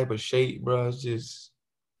that type of shape, bro, it's just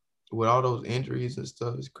with all those injuries and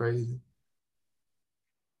stuff, it's crazy.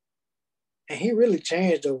 And he really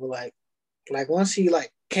changed over like once he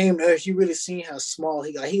came to us, you really seen how small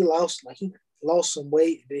he got. He lost some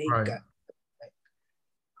weight, and then he got.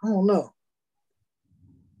 I don't know.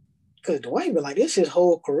 Because Dwight been like this his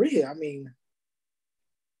whole career. I mean,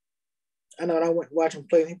 I know when I went to watch him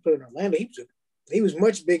play, he played in Orlando. He was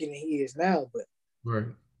much bigger than he is now, but right.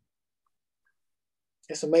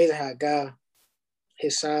 It's amazing how a guy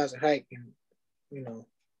his size and height can,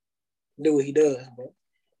 do what he does. But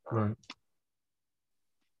right.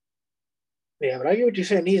 Yeah, but I get what you're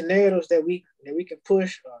saying. These narratives that we can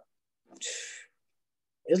push,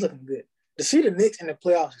 it's looking good. To see the Knicks in the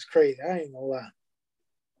playoffs is crazy. I ain't gonna lie.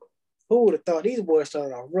 Who would have thought these boys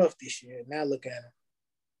started off rough this year? Now look at them.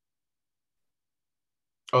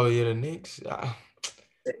 Oh yeah, the Knicks. I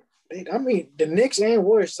mean, the Knicks and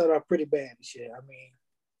Warriors started off pretty bad this year. I mean,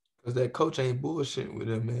 because that coach ain't bullshitting with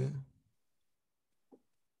them, man.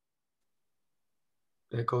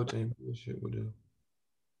 That coach ain't bullshit with them.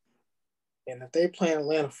 And if they play in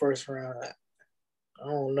Atlanta first round, I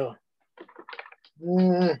don't know.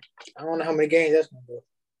 I don't know how many games that's gonna go.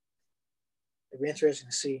 It'll be interesting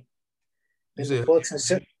to see. The Bucks and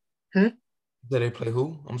Did they play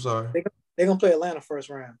who? I'm sorry. They're gonna play Atlanta first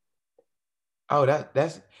round. Oh, I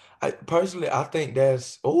personally think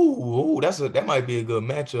that might be a good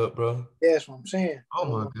matchup, bro. Yeah, that's what I'm saying. Oh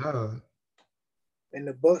my God. And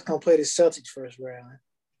the Bucks gonna play the Celtics first round.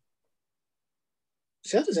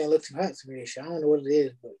 Celtics ain't look too hot to me this year. I don't know what it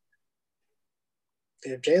is, but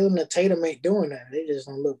if Jalen and Tatum ain't doing that, they just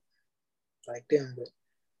don't look like them. But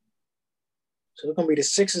so it's gonna be the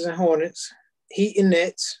Sixers and Hornets, Heat and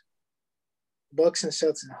Nets, Bucks and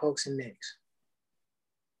Celtics, and Hawks and Knicks.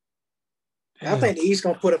 I think the East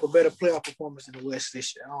gonna put up a better playoff performance than the West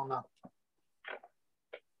this year. I don't know.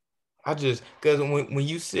 Because when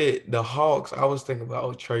you said the Hawks, I was thinking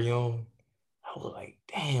about Trae Young. I was like,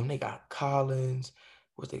 damn, they got Collins.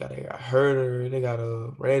 They got Herter. They got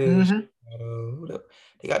Reddish. Mm-hmm.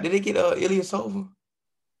 Did they get Ilyasova?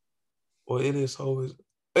 Or Ilyasova's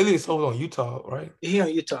on Utah, right? He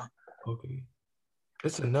on Utah. Okay.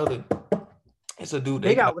 It's a dude.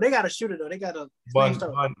 They got a shooter though. They got a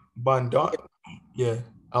Bondar. Yeah.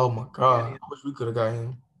 Oh my God. Yeah. I wish we could have got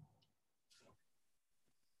him.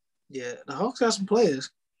 Yeah, the Hawks got some players.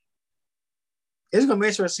 It's gonna be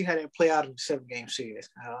interesting to see how they play out in the 7-game series.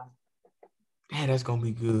 Yeah, that's gonna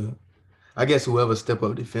be good. I guess whoever step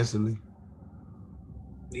up defensively.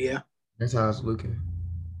 Yeah. That's how it's looking.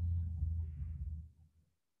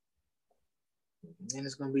 And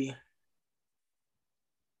it's gonna be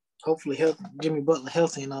hopefully healthy, Jimmy Butler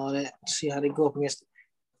healthy and all that. See how they go up against it.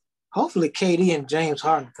 Hopefully KD and James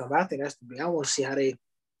Harden come. I think that's the big. I want to see how they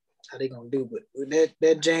gonna do. But with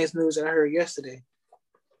that James news that I heard yesterday,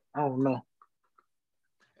 I don't know.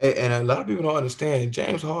 And a lot of people don't understand.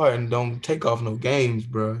 James Harden don't take off no games,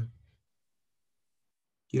 bro.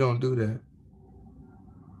 He don't do that.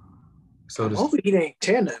 So I'm hoping he didn't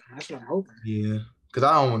tear nothing. That's what I'm hoping. Yeah, because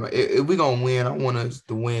I don't want to. If we gonna win, I want us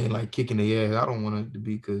to win like kicking the ass. I don't want it to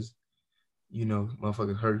be because,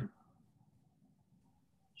 motherfuckers hurt.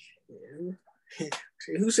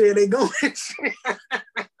 Who said they going?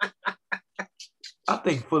 I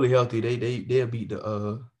think fully healthy, they'll beat the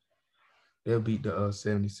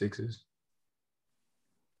 76ers.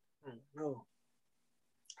 No,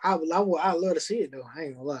 I love to see it though. I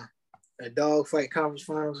ain't gonna lie. A dogfight conference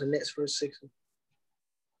finals and Nets versus Sixers.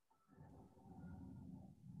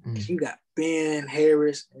 You got Ben,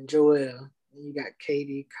 Harris, and Joel, and you got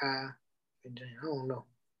KD, Kai, and James. I don't know.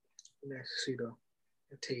 Nice to see though.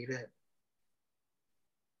 I'll tell you that.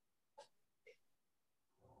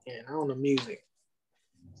 And I don't know music.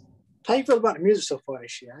 How you feel about the music so far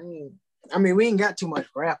this year? We ain't got too much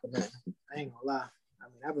rap or nothing. I ain't gonna lie.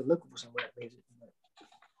 I've been looking for some rap music.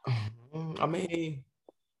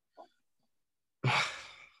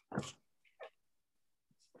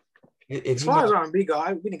 As far as R&B go,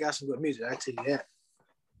 we done got some good music. I tell you that.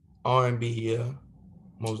 R&B, yeah,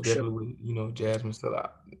 most definitely. Sure. Jasmine still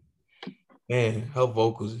out. Man, her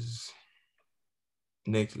vocals is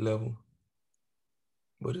next level.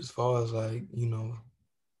 But as far as I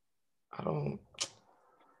don't.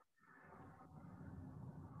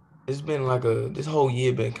 It's been like this whole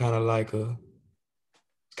year been kind of like the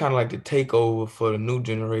takeover for the new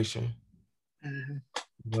generation. Mm-hmm.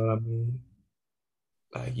 You know what I mean?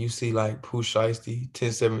 Like you see like Pooh Shiesty,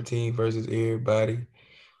 1017 versus everybody.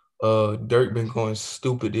 Dirk been going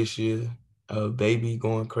stupid this year. Baby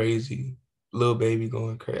going crazy. Lil Baby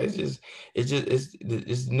going crazy.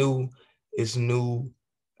 It's new. It's new.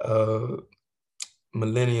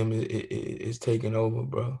 Millennium is taking over,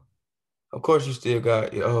 bro. Of course, you still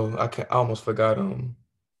got. I almost forgot.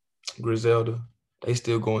 Griselda. They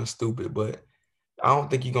still going stupid, but I don't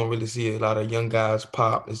think you're gonna really see a lot of young guys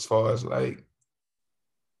pop as far as like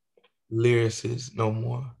lyricists no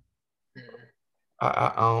more.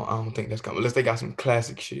 I don't think that's coming unless they got some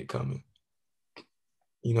classic shit coming.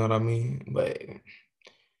 You know what I mean? But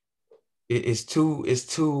it's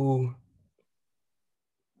too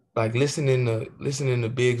like listening to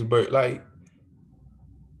Biggs Bird, like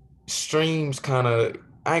streams kind of,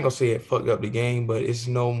 I ain't gonna say it fucked up the game, but it's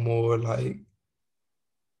no more like,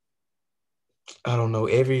 I don't know,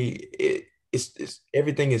 it's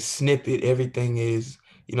everything is snippet, everything is,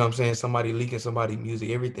 you know what I'm saying, somebody leaking somebody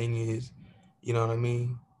music, everything is, you know what I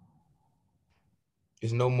mean?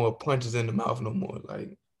 There's no more punches in the mouth no more.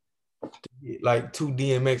 Like 2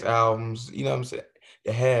 DMX albums, you know what I'm saying?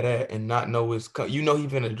 They had that and not know he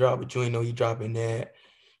finna drop, but you ain't know he dropping that.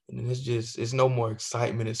 And then it's no more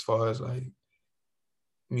excitement as far as like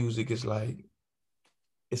music is like,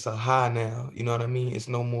 it's a high now, you know what I mean? It's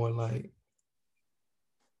no more like,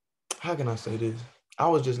 how can I say this? I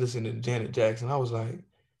was just listening to Janet Jackson. I was like,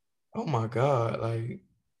 oh my God, like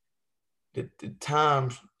the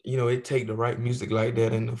times, it take the right music like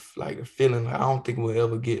that and the feeling. Like, I don't think we'll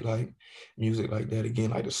ever get like music like that again.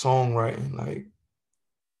 Like the songwriting, like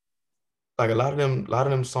a lot of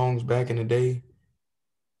them songs back in the day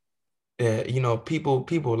that,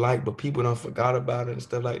 people like, but people don't forgot about it and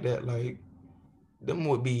stuff like that. Like them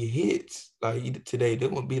would be hits. Like today,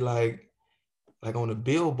 them would be like on the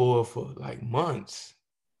Billboard for like months.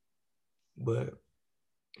 But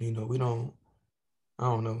we don't. I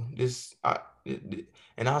don't know.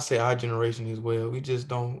 And I'll say our generation as well. We just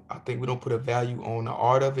don't. I think we don't put a value on the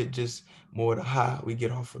art of it. Just more the high we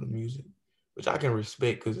get off of the music, which I can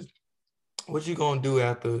respect. Because what you gonna do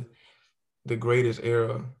after the greatest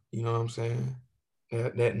era? You know what I'm saying?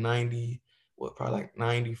 That 90, probably like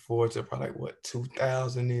 94 to probably like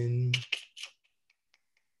 2000 and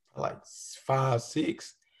like 5,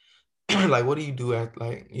 6. Like, what do you do after,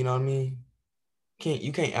 like, you know what I mean?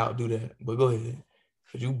 You can't outdo that. But go ahead,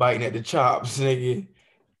 cause you biting at the chops, nigga.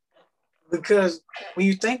 Because when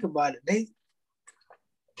you think about it,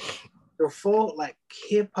 before like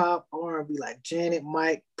hip hop, R&B, like Janet,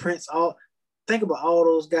 Mike, Prince, all think about all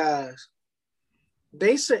those guys.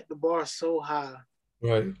 They set the bar so high.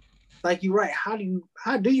 Right. Like you're right. How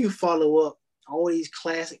do you follow up all these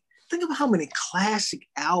classic? Think about how many classic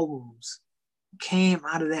albums came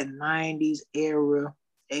out of that 90s era,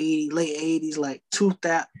 late 80s, like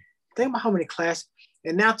 2000. Think about how many classic.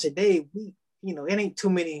 And now today, it ain't too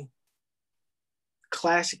many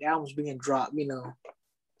classic albums being dropped,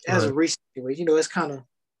 as a recent way.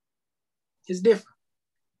 It's different.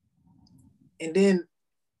 And then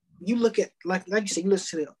you look at, like you said, you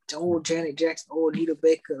listen to old Janet Jackson, old Anita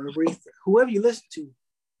Baker, Aretha, whoever you listen to,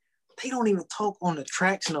 they don't even talk on the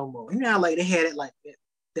tracks no more. You know how like they had it like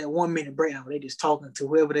that 1 minute breakdown where they just talking to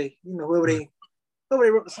whoever they wrote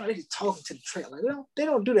the song, they just talking to the track. Like they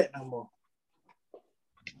don't do that no more.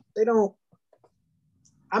 They don't.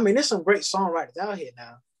 I mean, there's some great songwriters out here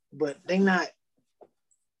now, but they're not.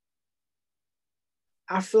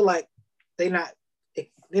 I feel like they're not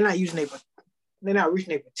using they're not reaching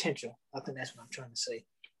their potential. I think that's what I'm trying to say.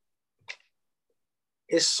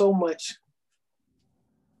 It's so much.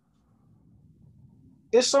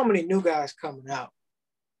 There's so many new guys coming out.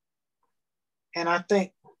 And I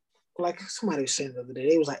think, like somebody was saying the other day,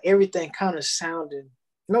 it was like everything kind of sounding,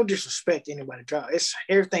 no disrespect to anybody drop. It's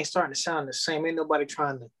everything starting to sound the same. Ain't nobody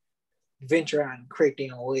trying to venture out and create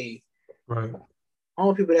their own wave. Right.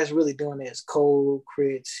 Only people that's really doing that is Cole,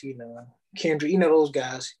 Crits, Kendrick, those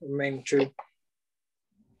guys remain true.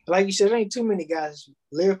 Like you said, there ain't too many guys,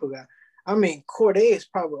 lyrical guys. I mean, Cordae is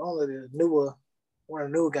probably only one of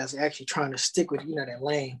the newer guys actually trying to stick with, that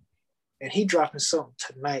lane. And he dropping something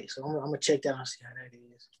tonight. So I'm going to check that out and see how that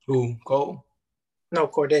is. Who, Cole? No,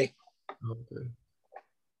 Cordae. Okay.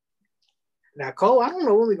 Now, Cole, I don't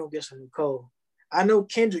know when we're going to get some new Cole. I know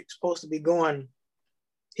Kendrick's supposed to be doing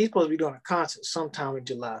a concert sometime in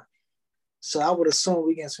July. So I would assume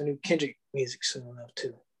we get some new Kendrick music soon enough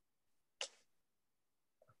too.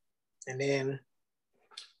 And then,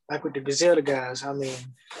 like with the Griselda guys, I mean,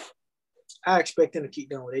 I expect them to keep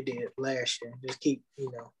doing what they did last year. Just keep,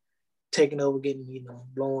 taking over, getting,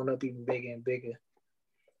 blowing up even bigger and bigger.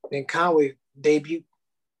 Then Conway debut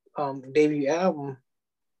album,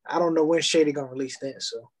 I don't know when Shady gonna release that,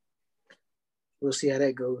 so we'll see how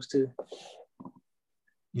that goes too.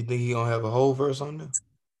 You think he gonna have a whole verse on there?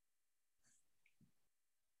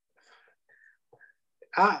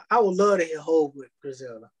 I would love to hear Hov with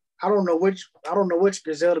Griselda. I don't know which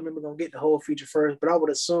Griselda member gonna get the whole feature first, but I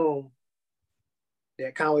would assume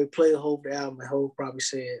that Conway played Hov the album and Hov probably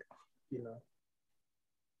said, I'm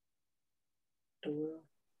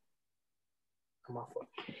off.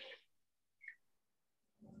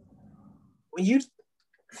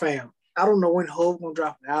 I don't know when Hov gonna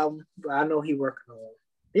drop an album, but I know he working on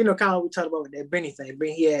it. Kind of we talked about that Benny thing.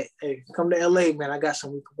 Benny, he had, hey, come to LA, man. I got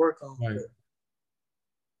something we can work on. Right.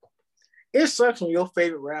 It sucks when your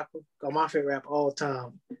favorite rapper, or my favorite rapper all the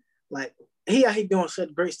time, like he doing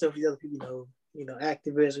such great stuff with other people,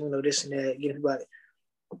 activism, this and that, getting everybody.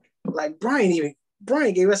 Like Brian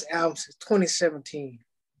gave us albums since 2017.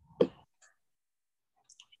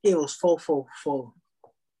 It was 444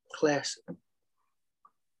 classic.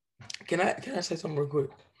 Can I say something real quick?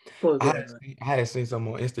 I had seen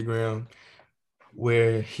something on Instagram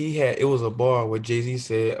where it was a bar where Jay-Z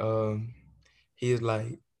said he is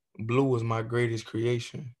like, Blue was my greatest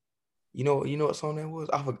creation. You know what song that was?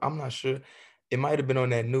 I'm not sure. It might have been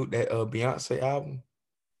on that Beyonce album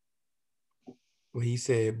where he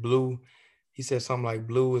said Blue. He said something like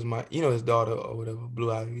Blue is my, his daughter or whatever,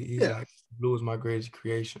 Blue Ivy. He's like, Blue is my greatest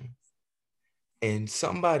creation. And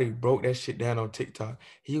somebody broke that shit down on TikTok.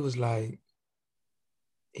 He was like,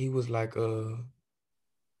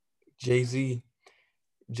 Jay-Z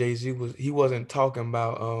he wasn't talking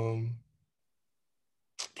about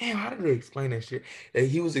damn, how did they explain that shit?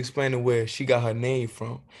 He was explaining where she got her name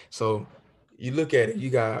from. So you look at it, you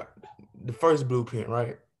got the first Blueprint,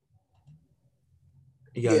 right?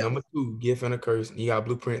 You got number 2, Gift and a Curse, and you got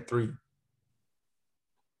Blueprint 3.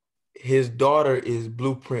 His daughter is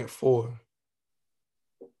Blueprint 4.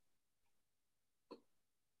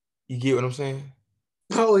 You get what I'm saying?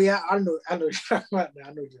 Oh yeah, I know you're talking about that.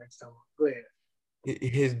 I know you're talking about. Go ahead.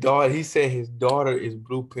 His daughter, he said his daughter is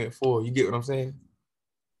Blueprint 4. You get what I'm saying?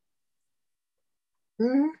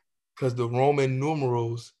 Because the Roman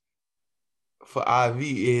numerals for IV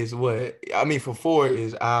is what? I mean, for 4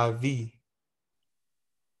 is IV.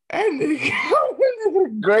 And the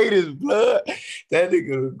greatest, blood. That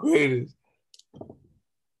nigga the greatest.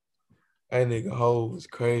 That nigga Hov is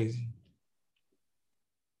crazy.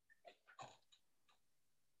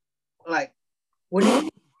 Like, when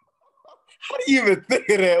How do you even think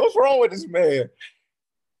of that? What's wrong with this man?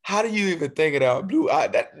 How do you even think of that? Blue eye,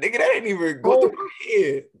 that nigga, that didn't even go through my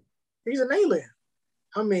head. He's an alien.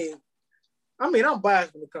 I mean, I'm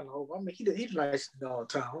biased when it comes to Hov. I mean, he's nice all the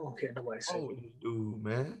time. I don't care nobody say. Oh, dude,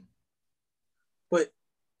 man. But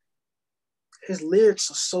his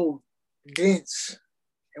lyrics are so dense,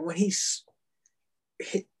 and when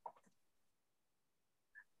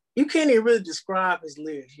you can't even really describe his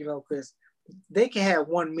lyrics, you know, because they can have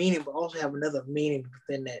one meaning, but also have another meaning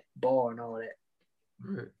within that bar and all that.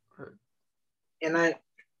 Right. And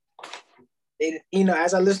you know,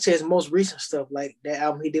 as I listen to his most recent stuff, like that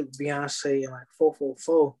album he did with Beyonce and like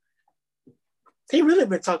 444, he really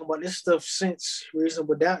been talking about this stuff since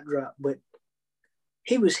Reasonable Doubt dropped, but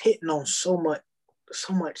he was hitting on so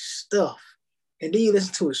much stuff. And then you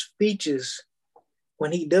listen to his features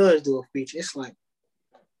when he does do a feature, it's like,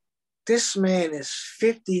 this man is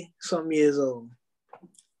 50 some years old,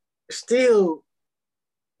 still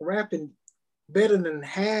rapping better than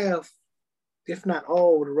half, if not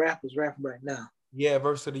all, the rappers rapping right now. Yeah,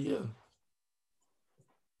 verse of the year.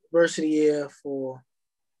 Verse of the year for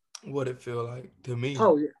what it feel like to me.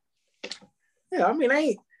 Oh yeah. Yeah, I mean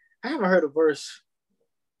I haven't heard a verse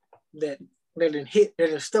that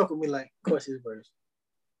didn't stuck with me like Quincy's verse.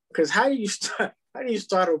 Cause how do you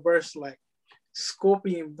start a verse like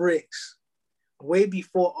Scorpion Bricks way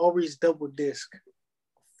before Aubrey's double disc?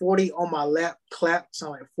 40 on my lap, clap,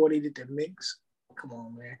 sound like 40 did the mix. Come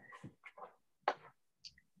on, man.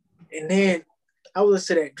 And then I was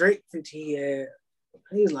listening to that Drake feature he had.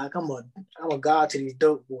 He's like, I'm a god to these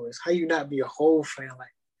dope boys. How you not be a Hov fan?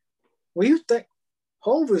 Like, well, you think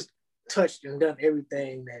Hov has touched and done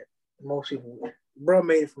everything that most people would. Bro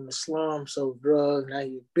made it from the slum, sold drugs. Now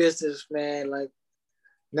he's a businessman. Like,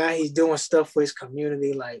 now he's doing stuff for his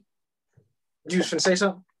community. Like, you was finna say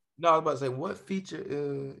something? No, I was about to say, what feature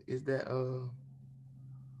is that?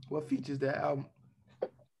 What features that album?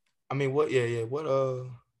 I mean, what? Yeah. What?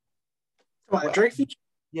 What Drake feature?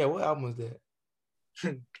 Yeah, what album was that?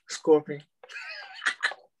 Scorpion.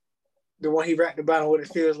 The one he rapped about what it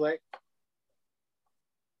feels like.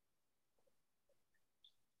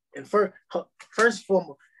 And first and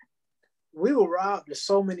foremost, we were robbed of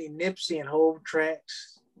so many Nipsey and Hov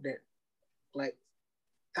tracks that, like,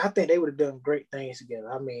 I think they would have done great things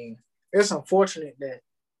together. I mean, it's unfortunate that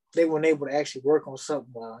they weren't able to actually work on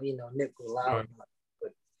something while, you know, Nip was loud. Right.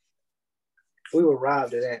 But we were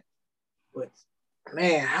robbed of that. But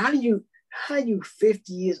man, how you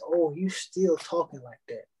 50 years old, you still talking like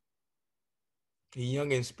that? He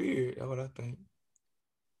young in spirit, that's what I think.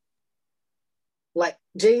 Like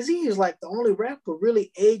Jay-Z is like the only rapper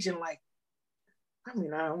really aging like, I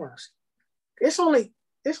mean, I don't want to. It's only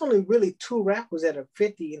really two rappers that are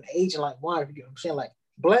 50 and aging like wine. If you get what I'm saying, like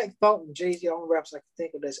Black Thought and Jay-Z, the only rappers I can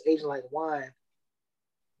think of that's aging like wine.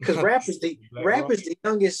 Because rap is the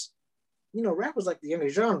youngest. You know, rap is like the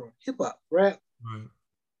youngest genre. Hip hop, rap. Right.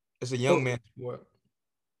 It's a young man sport.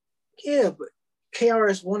 Yeah, but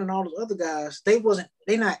KRS-One and all those other guys, they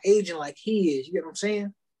not aging like he is. You get what I'm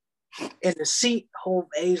saying? And the seat whole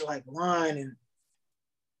age like wine, and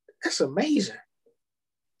that's amazing.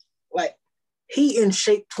 Like, he in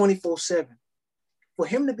shape 24/7. For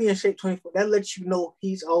him to be in shape 24, that lets you know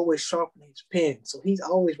he's always sharpening his pen. So he's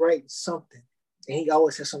always writing something, and he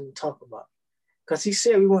always has something to talk about. Because he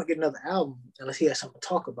said we won't get another album unless he has something to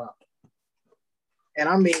talk about. And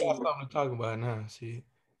I mean, got something to talk about now. See,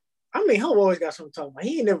 I mean, Hov always got something to talk about.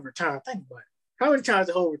 He ain't never retired. Think about it. How many times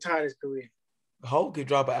did Hov retire his career? Hov could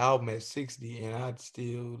drop an album at 60, and I'd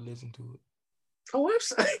still listen to it. Oh, I'm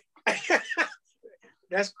sorry.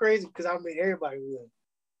 That's crazy because I mean everybody would.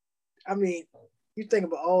 I mean, you think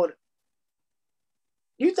about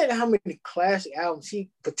you think of how many classic albums he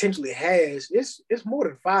potentially has. It's more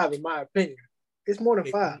than 5 in my opinion. It's more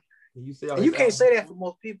than 5. And you can't say that for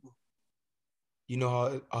most people. You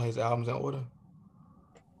know all his albums in order?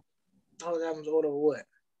 All his albums in order of what?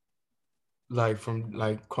 Like from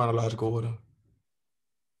like chronological order.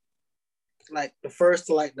 Like the first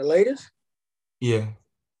to like the latest? Yeah.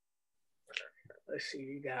 Let's see,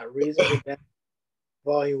 you got Reasonable Doubt,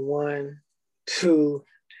 Volume 1, 2,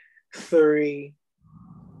 3.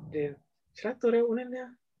 Then should I throw that one in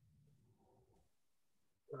there?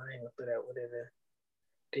 No, I ain't gonna throw that one in there.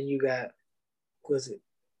 Then you got, was it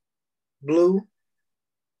Blue?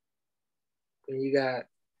 Then you got,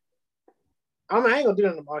 I mean, I ain't gonna do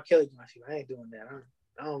that on the R. Kelly joint. I ain't doing that.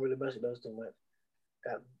 I don't really mess with those too much.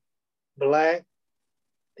 Got Black.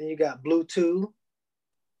 Then you got Blue 2.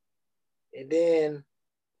 And then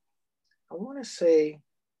I want to say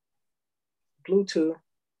Blue 2.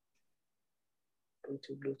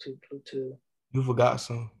 You forgot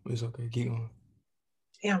some. It's okay. Keep going.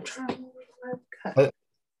 Yeah, I'm trying to remember what I got.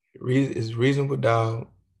 It's Reasonable Doubt,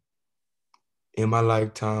 In My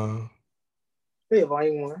Lifetime, Yeah,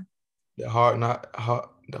 volume one. The Heart Not Heart.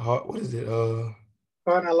 The Heart. What is it?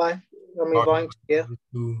 Part of my life. I mean, Heart volume two, yeah. Not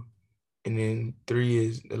 2. And then 3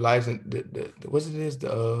 is the lives and the what's it is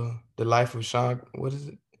the life of Sean. What is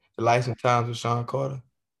it? The Life and Times of Sean Carter.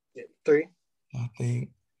 Yeah, 3. I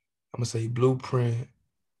think I'm gonna say Blueprint.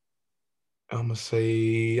 I'm gonna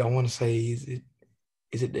say I want to say is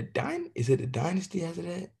it the Dynasty after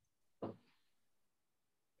that?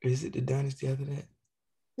 Is it the Dynasty after that?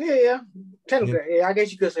 Yeah. Technically, yeah, I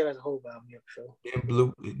guess you could say that's a whole album, yeah, for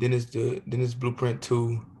sure. Then it's Blueprint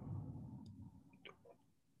 2,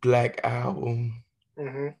 Black Album.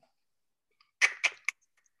 Mm-hmm.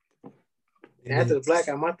 After the Black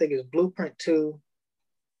Album, I think it's Blueprint 2.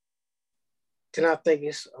 Then I think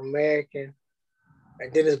it's American.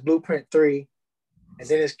 And then it's Blueprint 3. And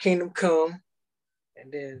then it's Kingdom Come.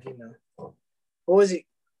 And then, what was it?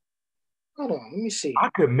 Hold on, let me see.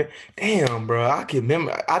 Damn, bro. I can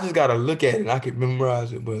remember. I just gotta look at it and I can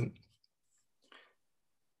memorize it, but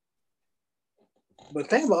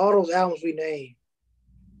think about all those albums we named.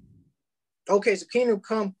 Okay, so Kingdom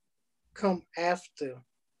Come after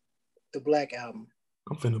the Black Album.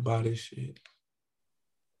 I'm finna buy this shit.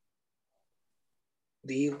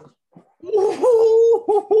 The Evil.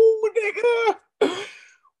 Ooh, nigga.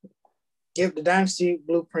 Give the Dynasty,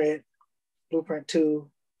 Blueprint 2,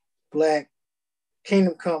 Black,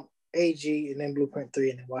 Kingdom Come, AG, and then Blueprint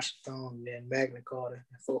 3, and then Watch the Throne, and then Magna Carta,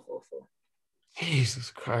 and 444. Jesus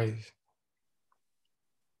Christ.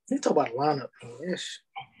 You talk about lineup, yes.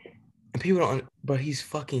 And people don't, but he's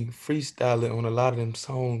fucking freestyling on a lot of them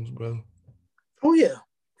songs, bro. Oh yeah,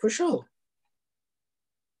 for sure.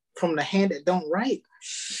 From the hand that don't write.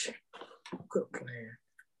 Good plan.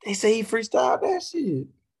 They say he freestyled that shit.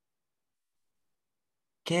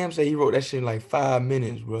 Cam said he wrote that shit in like 5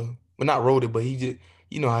 minutes, bro. Well, not wrote it, but he just,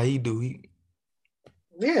 you know how he do.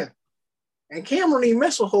 Yeah. And Cam don't even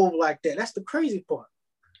mess with Hov like that. That's the crazy part.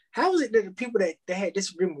 How is it that the people that had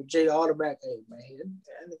disagreement with Jay automatic, hey man,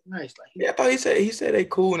 that's nice. Like, yeah, I thought he said they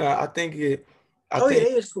cool now. I think it. Yeah,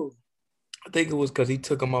 it is cool. I think it was because he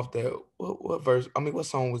took him off that what verse? I mean, what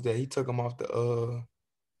song was that? He took him off the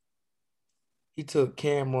He took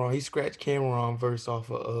Cameron. He scratched Cameron verse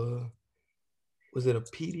off of was it a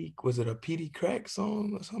PD Crack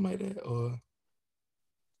song or something like that? Or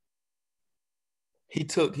he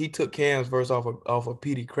took Cam's verse off a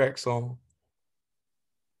PD Crack song.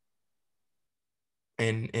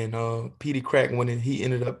 And PD Crack he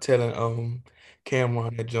ended up telling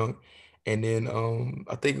Cameron that junk. And then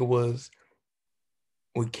I think it was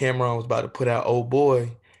when Cameron was about to put out Old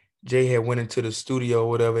Boy, Jay had went into the studio or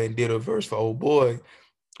whatever and did a verse for Old Boy.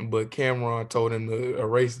 But Cameron told him to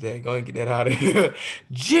erase that. Go and get that out of here.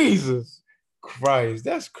 Jesus Christ,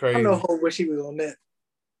 that's crazy. I know Hov wish he was on that.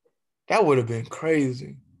 That would have been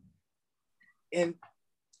crazy. And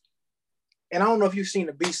I don't know if you've seen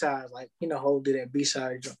the B-sides, like, Hov did that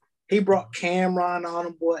B-side. He brought Cameron on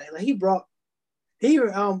him, boy. Like, he brought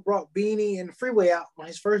Beanie and the Freeway out on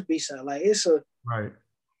his first B-side. Like, it's a right.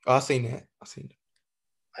 Oh, I seen that.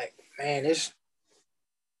 Like, man, this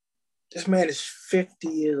man is 50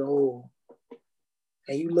 years old.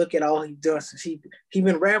 And you look at all he's done since he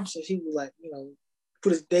been rapping since he was like,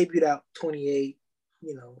 put his debut out 28,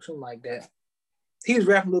 something like that. He was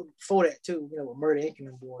rapping a little before that too, with Murder Inc. and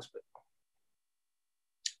them boys, but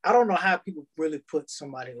I don't know how people really put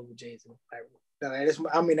somebody over Jay-Z. Like,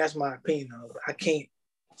 that's my opinion of it.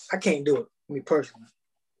 I can't do it, me personally.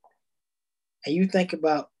 And you think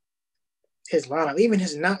about his lineup, even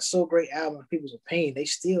his not so great album, People's Opinion, they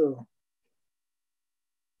still.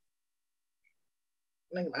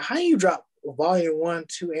 Like, how you drop Volume 1,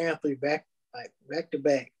 2, and 3 back to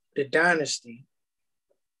back? The Dynasty,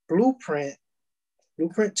 Blueprint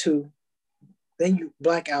 2, then you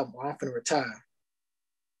Black Album, I'm finna retire.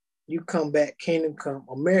 You come back, Kingdom Come,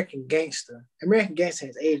 American Gangster. American Gangster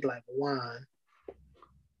has aged like wine.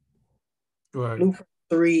 Right. Blueprint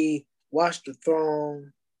 3, Watch the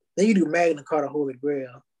Throne. Then you do Magna Carta, Holy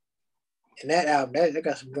Grail. And that album, that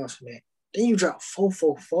got some drums in that. Then you drop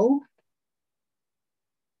 444.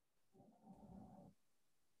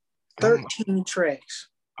 13 tracks.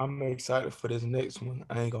 I'm excited for this next one.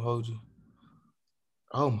 I ain't gonna hold you.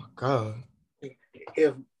 Oh my God.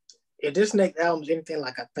 If this next album is anything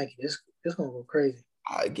like I think, it's gonna go crazy.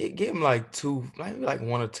 I get him like 2, like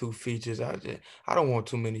 1 or 2 features. I don't want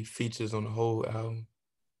too many features on the whole album.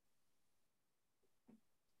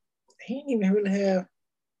 He didn't even really have.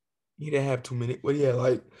 He didn't have too many. Well, yeah,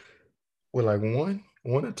 like 1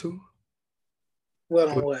 or 2. What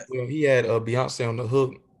on what? Well, he had Beyonce on the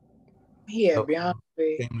hook. He had Beyonce,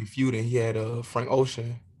 Family Feud, and he had Frank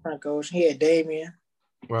Ocean. Frank Ocean. He had Damien.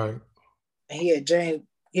 Right. And he had James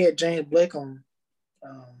Blake on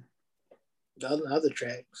the other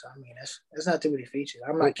track. So I mean, that's not too many features.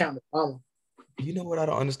 I'm not counting Mama. You know what I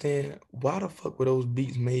don't understand? Why the fuck were those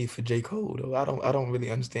beats made for J. Cole though? I don't really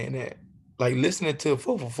understand that. Like listening to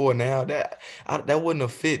 444 now, that wouldn't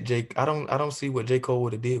have fit Jake. I don't see what J. Cole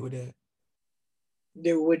would have did with that.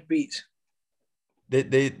 Did which beats?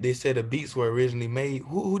 They said the beats were originally made.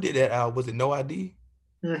 Who did that album? Was it No ID?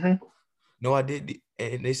 Mm-hmm. No ID,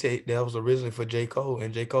 and they said that was originally for J. Cole,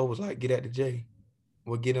 and J. Cole was like, "Get at the J,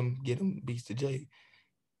 well get him beats to J."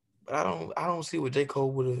 But I don't see what J.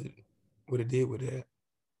 Cole would have did with that.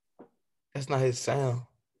 That's not his sound.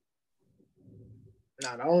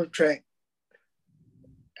 Nah, the only track.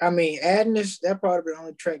 I mean, adding this, that probably the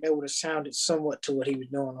only track that would have sounded somewhat to what he was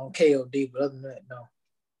doing on KOD, but other than that, no.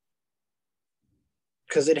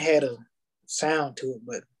 Because it had a sound to it,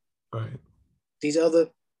 but right. These other,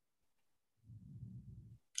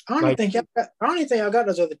 I don't even think y'all got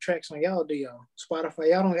those other tracks on y'all, do y'all? Spotify,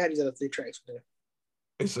 y'all don't got these other 3 tracks there.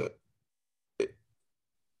 It's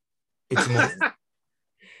more.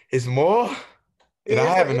 It's more? And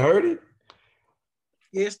I haven't heard it?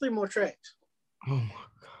 Yeah, it's 3 more tracks. Oh my God.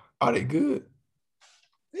 Are they good?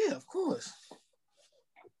 Yeah, of course.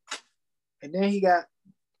 And then he got,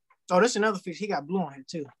 that's another feature. He got Blue on here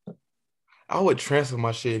too. I would transfer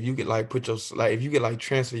my shit if you could like put your, like if you could like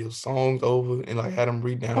transfer your songs over and like have them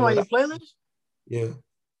read down. On your playlist? Yeah.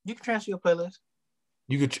 You can transfer your playlist.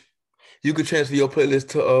 You could transfer your playlist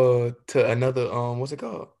to another, what's it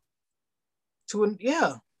called?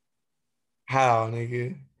 Yeah. How,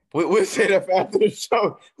 nigga? We'll say that after the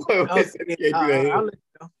show. I'll let you know.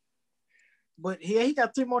 But he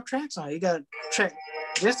got 3 more tracks on it. He got a track.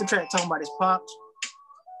 This the track talking about his pops.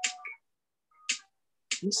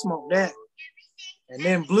 He smoked that. And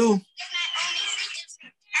then Blue.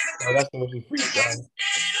 Oh, that's what we freak, guys.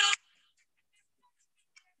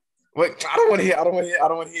 Wait, I don't want to hear you.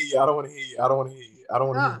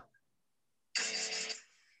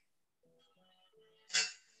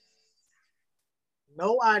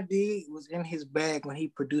 No ID was in his bag when he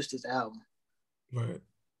produced his album. Right.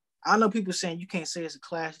 I know people saying you can't say it's a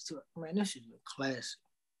classic. Man, this is a classic.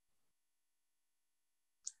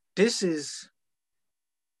 This is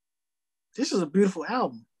a beautiful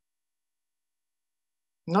album.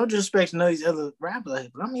 No disrespect to none of these other rappers,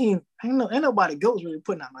 but I mean, ain't nobody goes really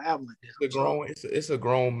putting out my album like this. It's a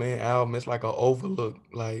grown man album. It's like an overlook,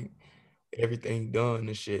 like everything done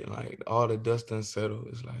and shit. Like all the dust done settled.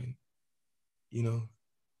 It's like, you know.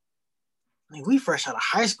 I mean, we fresh out of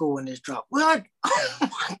high school when this dropped. What? Oh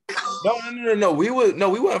my God. No. We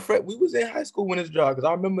weren't fresh. We was in high school when this dropped. Cause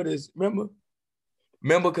I remember this. Remember,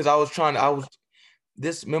 cause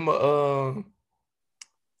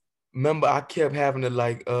remember I kept having to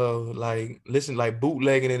like listen like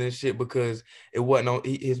bootlegging it and shit because it wasn't on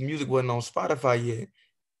his music wasn't on Spotify yet.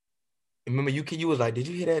 Remember you was like, did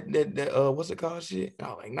you hear that what's it called shit? And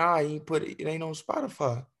I was like, nah, he ain't put it. It ain't on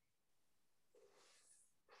Spotify.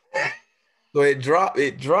 So it dropped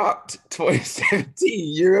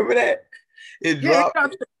 2017. You remember that? It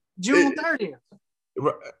dropped June 30th.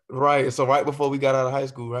 Right. So right before we got out of high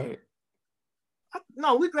school, right?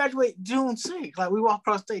 No, we graduate June 6th. Like we walk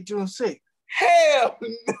across state June 6th. Hell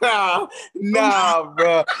nah,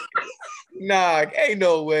 bro. Nah, ain't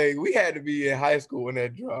no way. We had to be in high school when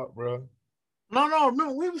that dropped, bro. No.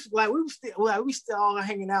 Remember, we still all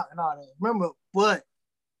hanging out and all that. Remember, but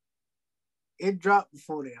it dropped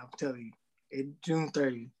before that. I'm telling you, in June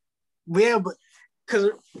 30th. Yeah, but because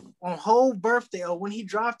on whole birthday or when he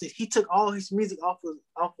dropped it, he took all his music off of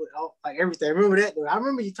like everything. Remember that, dude? I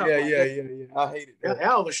remember you talking about that. Yeah. I hated that.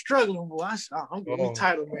 I was struggling, boy. I'm gonna be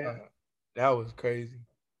titled, man. That was crazy.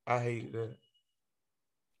 I hated that.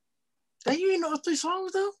 Hey, you ain't know 3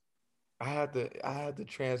 songs though? I had to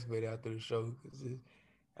transfer it after the show.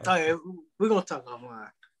 Yeah, we're gonna talk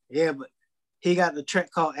offline. Yeah, but he got the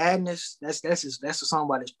track called Agnes. That's a song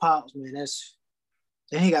about his pops, man.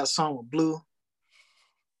 Then he got a song with Blue.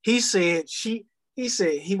 He said he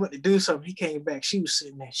went to do something. He came back. She was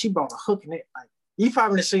sitting there. She brought a hook in it. Like you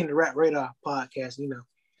probably seen the Rap Radar podcast, you know,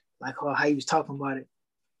 like how he was talking about it.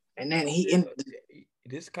 And then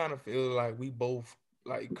this kind of feels like we both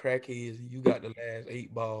like crackheads. And you got the last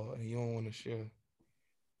 8 ball, and you don't want to share.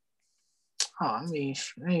 Oh, I mean,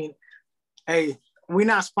 hey, we're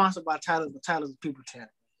not sponsored by Tyler, but Tyler's a people champ.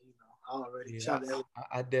 You know, already. Yeah,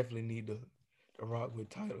 I definitely need to rock with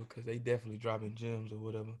Tyler because they definitely dropping gems or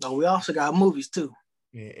whatever. No, we also got movies too.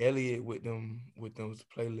 Yeah, Elliot with them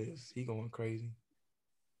playlists, he going crazy.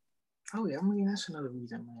 Oh yeah, I mean that's another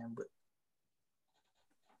reason, man. But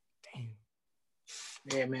Damn.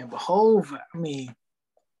 yeah, man. But Hove, I mean,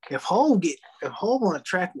 if Hove on a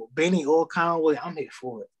track with Benny or Conway, I'm here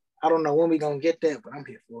for it. I don't know when we gonna get that, but I'm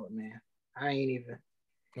here for it, man. I ain't even.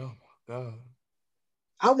 Oh my God.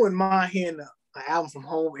 I wouldn't mind hearing an album from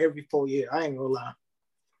Hove every 4 years. I ain't gonna lie.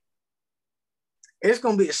 It's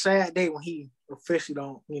gonna be a sad day when he officially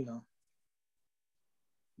don't,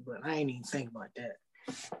 But I ain't even think about that.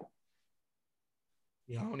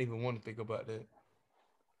 Yeah, I don't even want to think about that.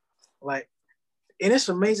 Like, and it's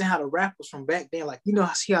amazing how the rappers from back then, like,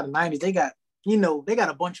 see how the 90s, they got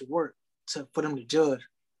a bunch of work for them to judge.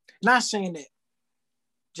 Not saying that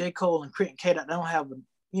J. Cole and Crit and K-Dot, they don't have,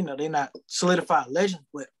 they're not solidified legends,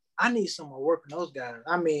 but I need some more work from those guys.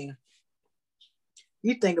 I mean,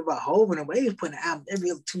 you think about Hov and them, they was putting an album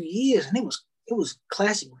every other 2 years, and it was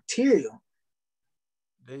classic material.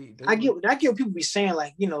 I get what people be saying,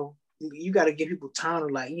 like, you got to give people time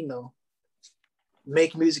to, like,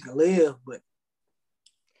 make music and live, but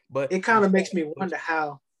it kind of makes me wonder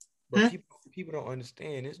how. But people don't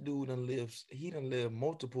understand. This dude done lived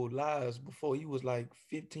multiple lives before he was like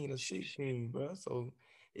 15 or 16, bro. So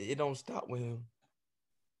it don't stop with him.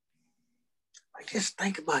 Like, just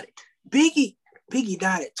think about it. Biggie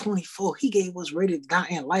died at 24. He gave us Ready to Die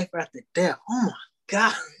in Life After Death. Oh my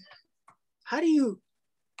God. How do you?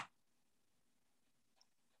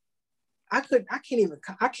 I can't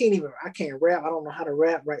rap. I don't know how to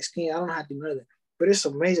rap, right skin. I don't know how to do none of that. But it's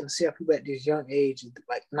amazing to see how people at this young age,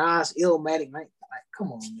 like Nas, Illmatic, like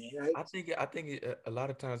come on, man. Right? I think a lot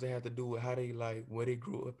of times they have to do with how they, like, where they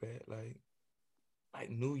grew up at, like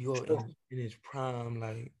New York in its prime,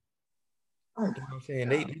 like, you know what I'm saying?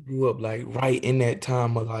 They grew up like right in that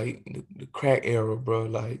time of like the crack era, bro.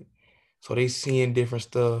 Like, so they seeing different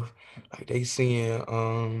stuff. Like they seeing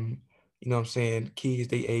you know what I'm saying, kids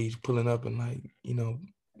they age pulling up in, like,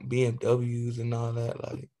 BMWs and all that,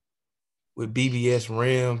 like with BBS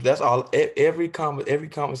rims. That's all. Every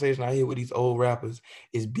conversation I hear with these old rappers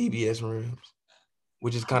is BBS rims,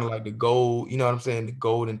 which is kind of like the gold, you know what I'm saying, the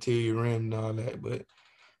gold interior rim and all that. But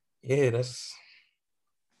yeah, that's.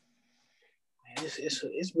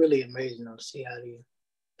 It's really amazing to see how the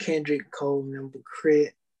Kendrick, Cole, number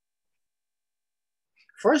Crit.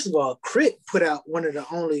 First of all, Crit put out one of the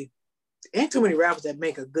only, ain't too many rappers that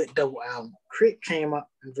make a good double album. Crit came up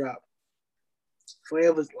and dropped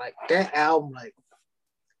Forever's, like that album, like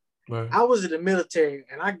right. I was in the military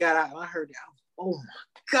and I got out and I heard the album. Oh my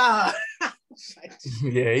God.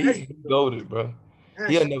 Yeah, he goated, bro.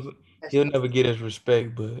 He'll never get his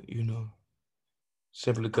respect, but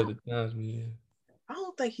simply because of times we in. I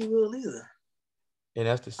don't think he will either. And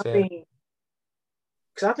that's the sad. I mean,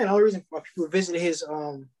 because I think the only reason why people visited his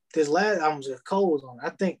last albums is Cole was on.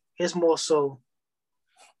 I think it's more so.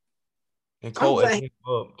 And Cole ate him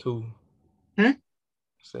up too.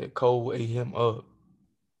 Said Cole ate him up.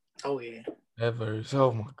 Oh yeah. That verse.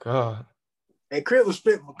 Oh my God. And Crit was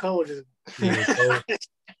spitting for Cole just. Yeah,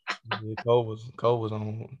 Cole was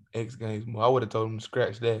on X Games. I would have told him to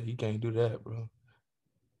scratch that. He can't do that, bro.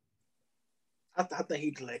 I think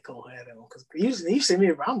he could let Cole have that one because you see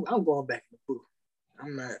me, I'm going back in the booth.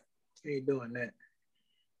 I'm not. He ain't doing that.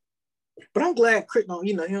 But I'm glad Crit don't.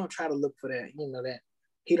 He don't try to look for that. That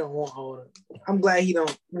he don't want all the. I'm glad he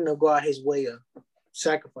don't. Go out his way of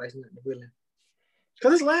sacrificing it really.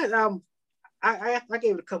 Because his last album, I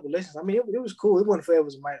gave it a couple listens. I mean, it was cool. It wasn't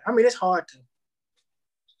Forever's Might. I mean, it's hard to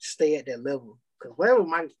stay at that level because Forever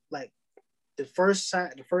Might, like the first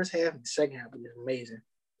half and the second half is amazing.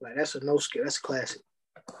 Like that's a no skill. That's a classic.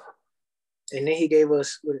 And then he gave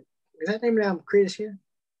us is that name of the album Crit here?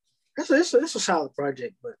 It's a solid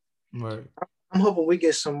project, but right. I'm hoping we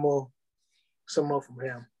get some more from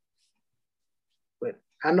him. But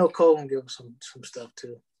I know Cole can give us some stuff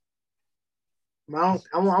too. I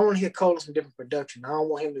want to hear Cole on some different production. I don't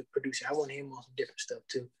want him to produce it. I want him on some different stuff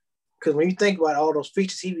too. Because when you think about all those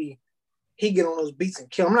features, he get on those beats and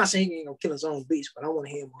kill. I'm not saying he ain't gonna kill his own beats, but I want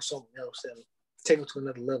to hear him on something else that'll take him to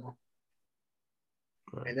another level.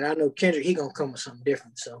 Right. And then I know Kendrick, he gonna come with something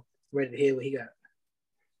different. So I'm ready to hear what he got.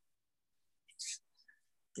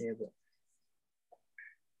 Yeah, but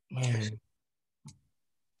man.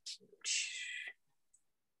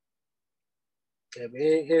 Yeah, but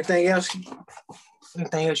anything else?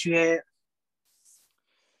 Anything else you had?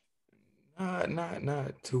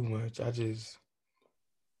 Not too much.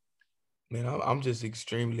 I'm just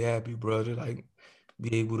extremely happy, brother. Like,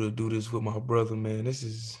 be able to do this with my brother, man. This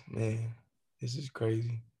is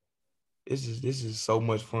crazy. This is so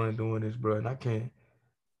much fun doing this, bro. And I can't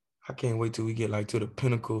wait till we get like to the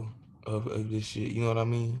pinnacle of this shit. You know what I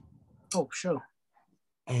mean? Oh, sure.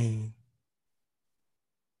 And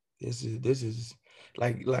this is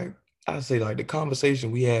like I say, like the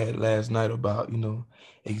conversation we had last night about,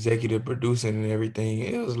 executive producing and everything.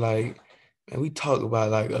 It was like, man, we talked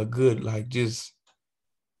about like just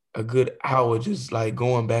a good hour, just like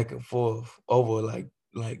going back and forth over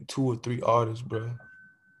like 2 or 3 artists, bro.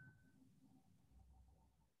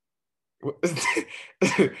 But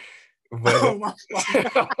Oh, my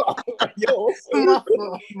fault. yo, My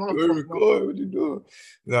fault. we're recording. What you doing?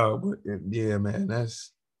 No, but yeah, man,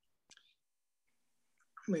 that's.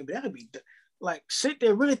 I mean, that'd be like sit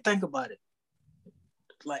there, really think about it.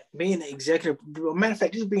 Like being an executive, matter of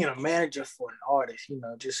fact, just being a manager for an artist,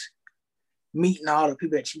 just meeting all the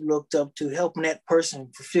people that you looked up to, helping that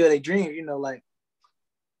person fulfill their dreams,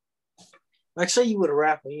 like say you were a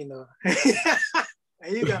rapper, and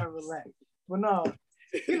you gotta relax. But no,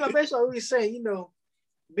 basically what we say,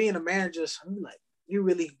 being a manager, like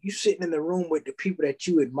you sitting in the room with the people that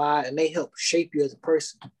you admire and they help shape you as a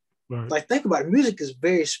person. Right. Like think about it, music is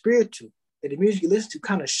very spiritual. And the music you listen to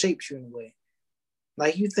kind of shapes you in a way.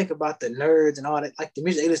 Like you think about the nerds and all that, like the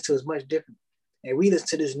music they listen to is much different. And we listen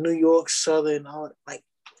to this New York, Southern, all that, like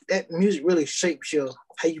that music really shapes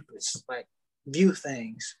how you like view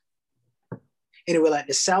things. Anyway, like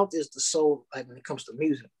the South is the soul, like when it comes to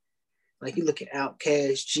music. Like you look at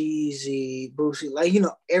Outkast, Jeezy, Brucey, like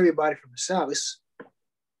everybody from the South.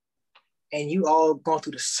 And you all going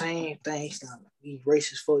through the same things now. Like, these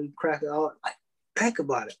racist folks, you crack it all. Like think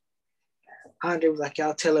about it. Andre was like,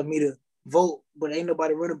 y'all telling me to vote, but ain't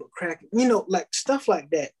nobody running but crack it. Like stuff like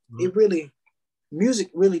that. Mm-hmm. Music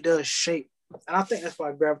really does shape. And I think that's why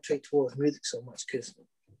I gravitate towards music so much, because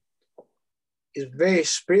it's very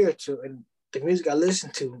spiritual. And the music I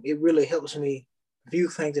listen to, it really helps me view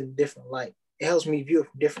things in a different light. It helps me view it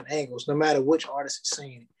from different angles, no matter which artist is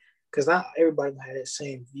singing it. Because not everybody has that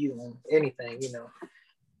same view on anything,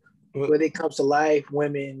 whether it comes to life,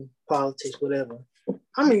 women, politics, whatever.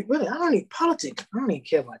 I mean, really, I don't need politics. I don't even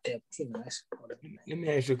care about that. But, that's part of it. Let me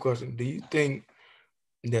ask you a question. Do you think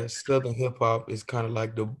that Southern hip hop is kind of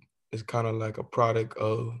like a product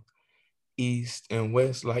of East and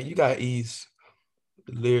West? Like you got East,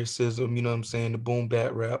 the lyricism, you know what I'm saying, the boom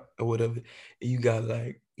bap rap or whatever. And you got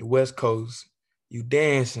like the West Coast, you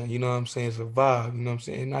dancing, you know what I'm saying, it's a vibe, you know what I'm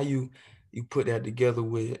saying. Now you put that together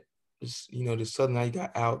with this, the Southern. Now you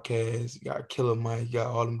got Outkast, you got Killer Mike, you got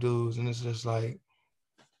all them dudes, and it's just like,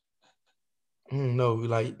 I don't know,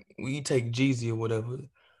 like we take Jeezy or whatever.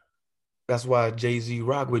 That's why Jay-Z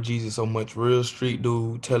rock with Jeezy so much, real street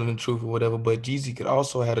dude, telling the truth or whatever. But Jeezy could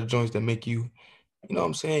also have the joints that make you, you know what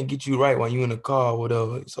I'm saying, get you right while you in the car or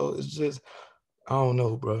whatever. So it's just, I don't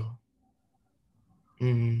know, bro.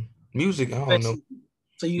 Music, I don't know.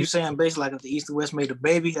 So you saying basically like if the East and West made a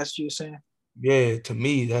baby, that's what you're saying? Yeah, to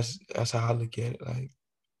me, that's how I look at it. Like,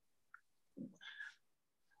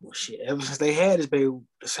 well, shit, ever since they had this baby,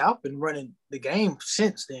 the South been running the game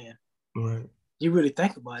since then. Right. You really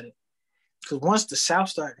think about it. Because once the South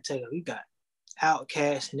started to take up, you got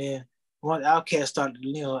Outkast, and then once Outkast started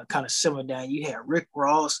to, kind of simmer down, you had Rick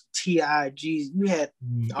Ross, T.I.G. You had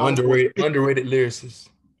underrated lyricists.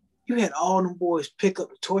 You had all them boys pick up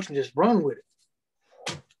the torch and just run with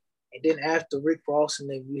it. And then after Rick Ross, and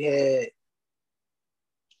then you had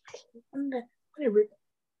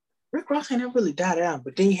Rick Ross ain't never really died out,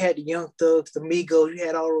 but then you had the Young Thugs, the Migos, you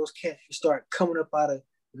had all those cats who start coming up out of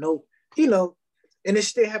and it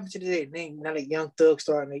still happens to today. Now that Young Thug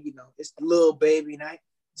starting to, it's the Lil Baby night.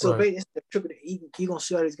 So right. It's the trick of you're gonna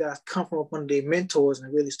see all these guys come from up under their mentors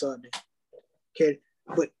and really start to carry.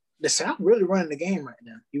 But the South really running the game right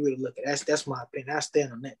now. You really look at that's my opinion. I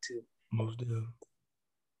stand on that too. Most do.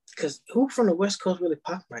 Because who from the West Coast really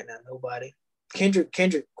popping right now? Nobody. Kendrick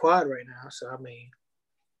quiet right now. So I mean,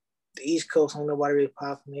 the East Coast, don't nobody really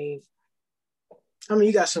popping.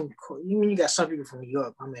 You got some people from New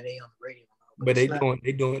York. I mean, they on the radio. But they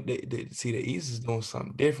see the East is doing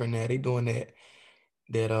something different now. They doing that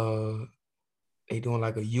they doing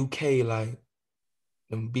like a UK, like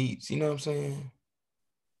them beats, you know what I'm saying?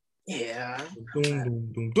 Yeah.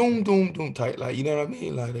 Doom, doom, doom, doom, doom type. Like, you know what I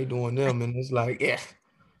mean? Like they doing them and it's like, yeah.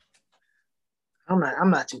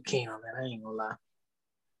 I'm not too keen on that. I ain't gonna lie.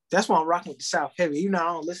 That's why I'm rocking with the South heavy. I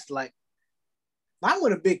don't listen to I'm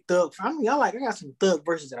with a big Thug. I got some Thug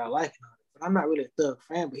verses that I like, but I'm not really a Thug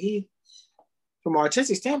fan. But from an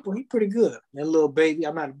artistic standpoint, he's pretty good. And Lil Baby,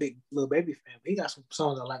 I'm not a big Lil Baby fan, but he got some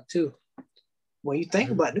songs I like too. When you think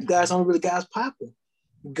about it, them guys aren't really guys popping.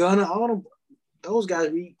 Gunna, all them, those guys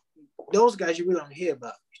you really don't hear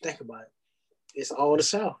about. You think about it. It's all the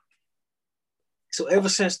South. So ever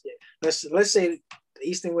since let's say the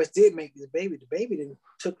East and West did make this baby, the baby then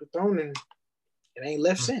took the throne and it ain't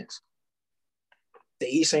left since. the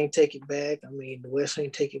East ain't take it back. I mean, the West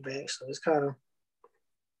ain't take it back. So it's kind of,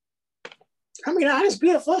 I mean, it's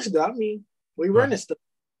good for us though. I mean, we run this stuff.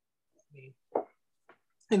 I mean,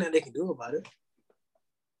 ain't nothing they can do about it.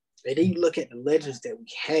 And then you look at the legends that we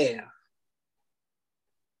have.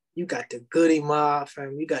 You got the Goody Mob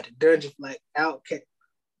family. You got the Dungeon like Outkast,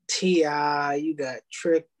 T.I. You got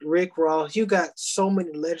Rick Ross. You got so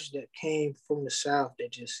many legends that came from the South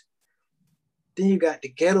that just. Then you got the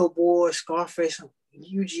Ghetto Boys, Scarface,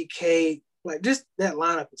 UGK. Like just that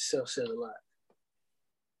lineup itself says a lot.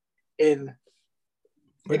 And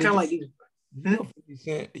it kind of like these.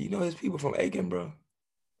 You know, his people from Aiken, bro.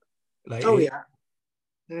 Like, oh yeah.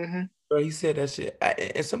 Mm-hmm. Bro, he said that shit.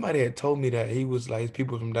 And somebody had told me that he was like his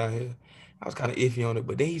people from down here. I was kind of iffy on it,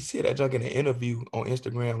 but then he said that junk in an interview on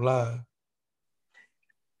Instagram Live.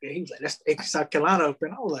 Yeah, he was like, that's South Carolina.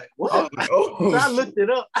 And I was like, what? I was like, oh, so I looked it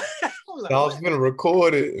up. I was gonna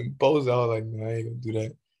record it and post it. I was like, no, I ain't gonna do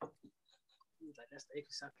that. He was like, that's the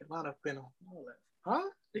South Carolina pin. I was like, huh?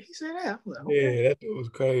 Did he say that? I was like, okay. Yeah, that dude was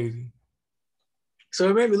crazy. So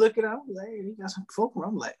it made me look it up. I was like, hey, he got some folk.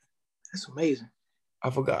 I'm like, that's amazing. I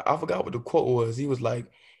forgot what the quote was. He was like,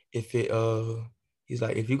 he's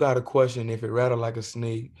like, if you got a question, if it rattle like a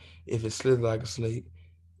snake, if it slither like a snake,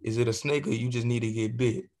 is it a snake or you just need to get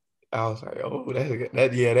bit? I was like, oh,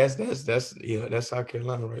 that's South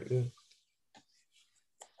Carolina right there.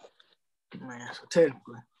 Man, so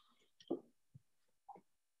technically, I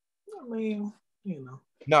mean, you know.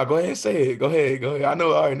 No, go ahead and say it. Go ahead. I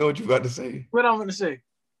already know what you about to say. What I'm gonna say?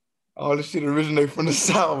 All this shit originate from the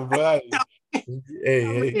South, bro. I mean,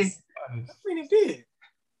 it did.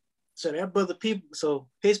 So that brother people, so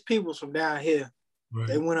his people's from down here. Right.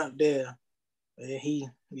 They went up there, and he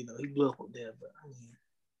blew up there. But I mean,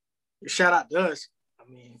 shout out to us. I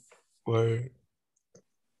mean, word.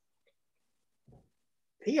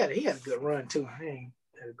 He had a good run too. He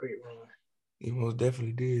had a great run. He most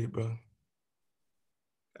definitely did, bro.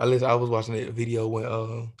 I was watching that video when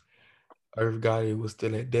Irv Gotti was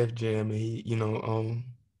still at Def Jam, and he,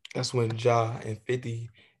 that's when Ja and 50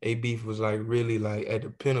 A Beef was like really like at the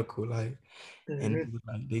pinnacle, like, and it was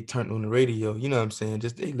like they turned on the radio, you know what I'm saying?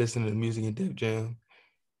 Just they listened to the music in Def Jam,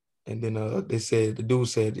 and then the dude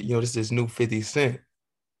said, this is new 50 Cent,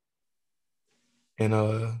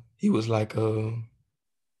 and he was like, yo,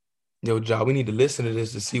 Ja, we need to listen to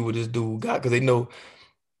this to see what this dude got, because they know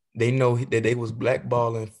that they was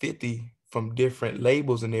blackballing 50 from different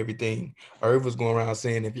labels and everything. Irv was going around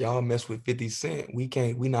saying, if y'all mess with 50 Cent, we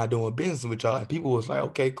not doing business with y'all. And people was like,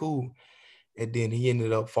 okay, cool. And then he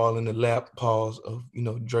ended up falling in the lap paws of,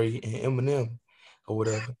 Dre and Eminem or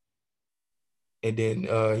whatever. And then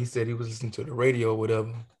he said he was listening to the radio or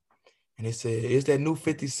whatever. And they said, is that new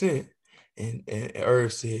 50 Cent? And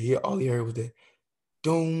Irv said, all he heard was that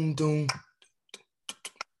doom, doom,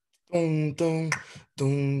 doom, doom,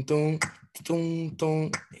 doom, doom, doom,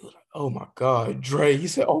 doom. He was like, oh my God, Dre. He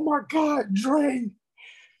said, oh my God, Dre.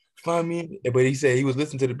 Find me. But he said he was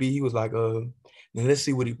listening to the beat. He was like, now let's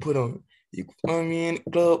see what he put on. You can find me in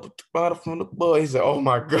the club with the bottle from the boy. He said, oh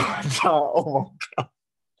my God, John. Oh my God.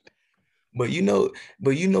 But you know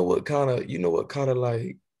what kind of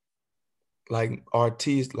like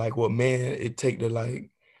artists, like what man it take to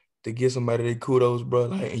give somebody their kudos, bro.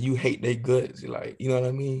 Like, and you hate their guts, like, you know what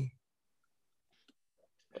I mean?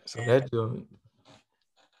 So that joint,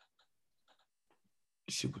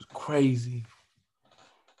 shit was crazy.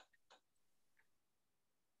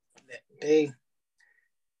 That's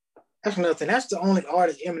another thing. That's the only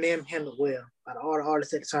artist Eminem handled well. Out of all the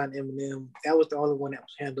artists at the time, Eminem, that was the only one that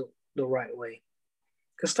was handled the right way.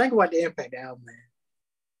 Because think about the impact the album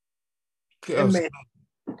had.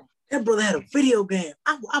 That brother had a video game.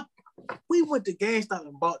 We went to GameStop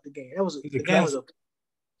and bought the game.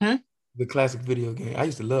 The classic video game. I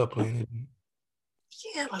used to love playing it.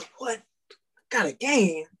 Yeah, like what? Got a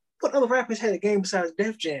game? What other rappers had a game besides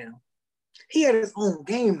Def Jam? He had his own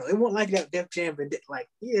game though. It wasn't like that Def Jam, but like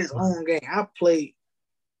he had his own game. I played,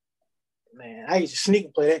 man. I used to sneak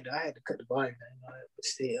and play that though. I had to cut the volume down, but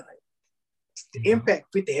still, like the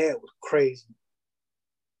impact 50 had was crazy.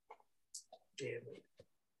 Yeah, man.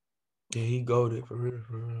 Yeah, he goated for real.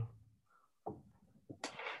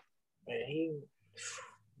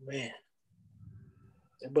 Man,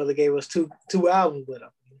 that brother gave us two albums with him.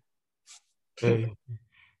 Hey,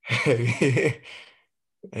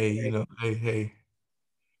 hey.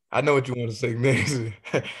 I know what you want to say next.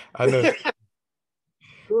 I know.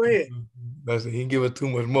 Go ahead. He can give us too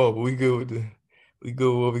much more, but we good with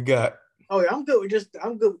what we got. Oh yeah, I'm good with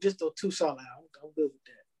just those two solid albums. I'm good with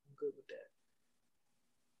that.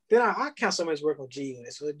 Then I count somebody's work on G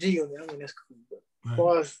Unit. So G Unit, I mean that's cool. But as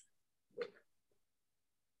far as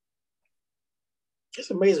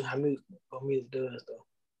It's amazing what music does, though.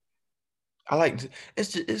 I like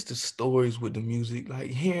it's the stories with the music. Like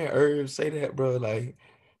hearing Herb say that, bro. Like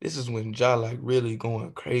this is when Ja like really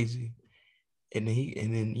going crazy, and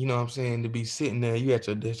then you know what I'm saying, to be sitting there, you at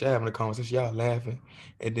your desk, y'all having a conversation, y'all laughing,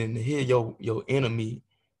 and then to hear your enemy,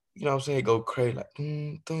 you know what I'm saying, go crazy like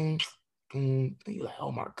boom boom boom. You like,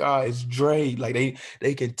 oh my God, it's Dre. Like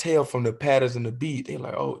they can tell from the patterns and the beat. They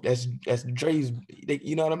like, oh, that's Dre's.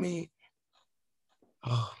 You know what I mean?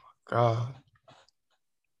 Oh my God.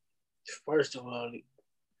 First of all,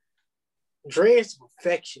 Dre is a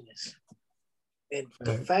perfectionist. And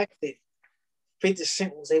the fact that 50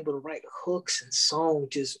 Cent was able to write hooks and songs,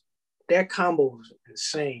 just that combo was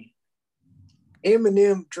insane.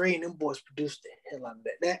 Eminem, Dre, and them boys produced the hell out of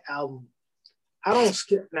that. That album, I don't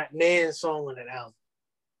skip not Nan's song on that album.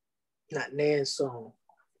 Not Nan's song.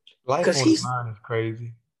 Life on the Line is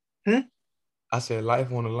crazy. I said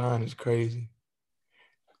Life on the Line is crazy.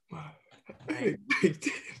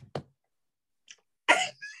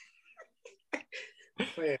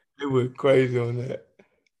 It was crazy on that.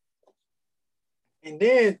 And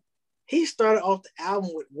then he started off the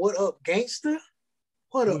album with "What Up, Gangsta."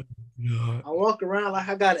 What up? I walk around like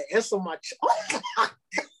I got an S on my chest.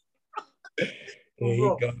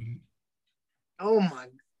 Oh my!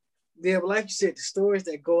 Yeah, but like you said, the stories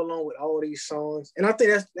that go along with all these songs, and I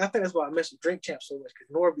think that's why I miss Drink Champ so much,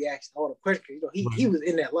 because Norby asked all the questions. You know, he was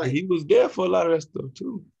in that life. He was there for a lot of that stuff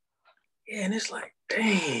too. Yeah, and it's like,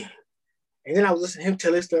 dang. And then I was listening to him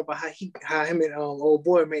tell his story about how him and Old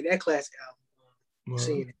Boy made that classic album.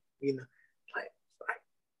 Seeing it, you know, like,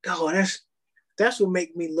 oh, that's what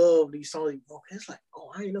make me love these songs. It's like,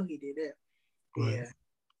 oh, I didn't know he did that. Right.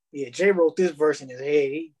 Yeah. Jay wrote this verse in his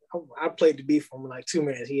head. I played the beat for him in like 2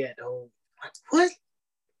 minutes. He had the whole, like, what?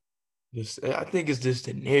 I think it's just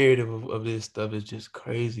the narrative of this stuff is just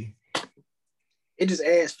crazy. It just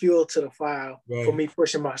adds fuel to the fire for me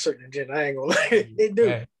pushing my certain agenda. I ain't gonna lie. It do.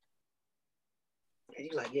 Right. And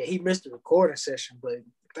you're like, yeah, he missed the recording session, but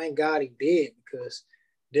thank God he did, because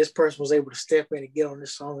this person was able to step in and get on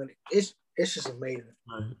this song, and it's just amazing.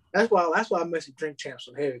 Right. That's why I miss the Drink Champ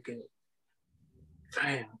so heavy, because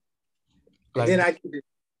damn. Like, and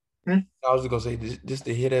then I was gonna say, just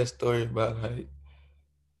to hear that story about, like,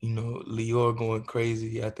 you know, Lyor going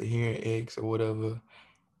crazy after hearing X or whatever,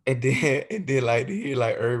 and then like to hear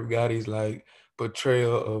like Irv Gotti's like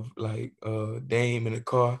portrayal of like Dame in the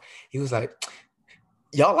car. He was like,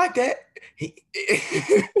 y'all like that? He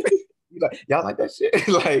like, y'all like that shit?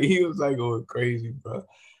 Like, he was like going crazy, bro.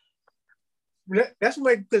 That's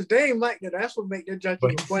what make, because Dame like that. That's what make that junkie.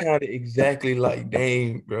 But he sounded exactly like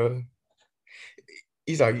Dame, bro.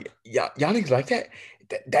 He's like, y'all niggas like that?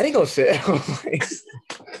 That ain't gonna sell.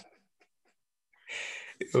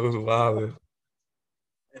 It was wild.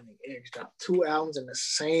 And X dropped 2 albums in the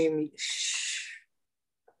same.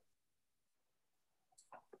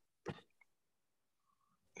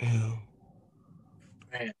 Yeah.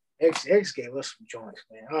 Man, X gave us some joints,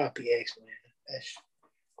 man. R.I.P. X, man.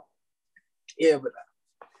 Yeah, but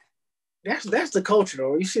that's the culture,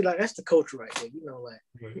 though. You see, like, that's the culture right there. You know, like,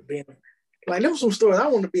 being like, there was some stories I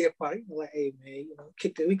want to be a part of. You know, like, hey, man, you know,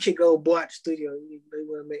 we kicked the old boy out the studio. They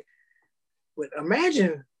want to make. But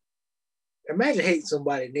imagine hating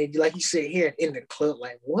somebody, and then, like you said here in the club,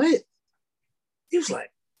 like, what? He was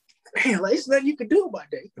like, man, like, there's nothing you can do about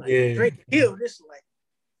that. Like, Drake killed this, like,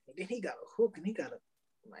 and then he got a hook, and he got a,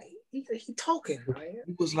 like, he talking, man.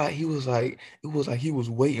 It was like he was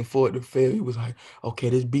waiting for it to fail. He was like, okay,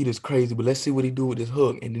 this beat is crazy, but let's see what he do with this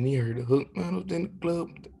hook. And then he heard the hook, man, was in the club.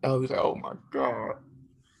 I was like, oh my God.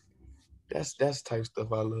 That's type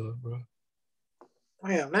stuff I love, bro.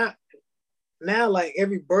 Man, now, like,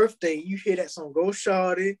 every birthday you hear that song, Go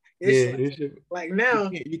Shawty. Like now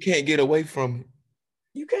you can't get away from it.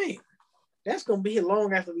 You can't. That's gonna be here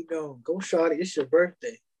long after we gone. Go Shawty, it's your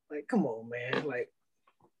birthday. Like, come on, man. Like,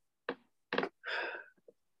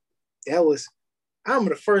 I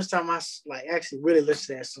remember the first time I like actually really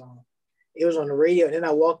listened to that song. It was on the radio, and then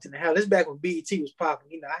I walked in the house. This back when BET was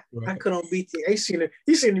popping. You know, I cut on BET. He seen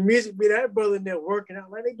the music video. That brother in there working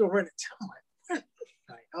out. Like, they gonna run it. I'm like, what?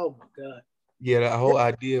 Like, oh my God. Yeah, the whole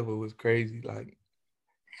idea of it was crazy. Like,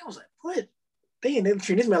 I was like, what? They in there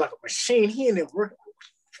treating this man like a machine. He in there working.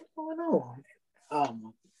 What's going on?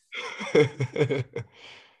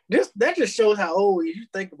 That just shows how old you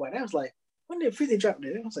think about it. I was like, when did 50 drop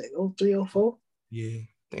there? I was like, 03, 04? Yeah.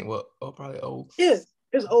 Think what? Oh, probably old. Yeah,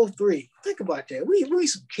 it's 03. Think about that. We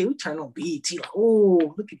some kid. We turned on BET like,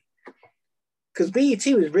 oh, look at it. Because BET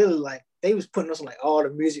was really like, they was putting us on like all the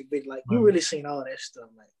music, like, you really seen all that stuff.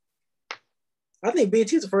 Like, I think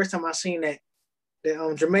BET is the first time I seen that the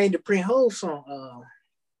Jermaine Dupri whole song,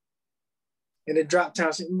 and it dropped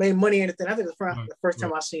town, made money and everything. I think the first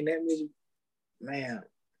time I seen that music, man.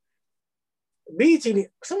 BET,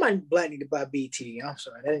 somebody black need to buy BET. I'm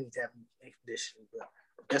sorry, that didn't happen this shit, but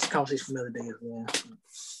that's a conversation for another day as well.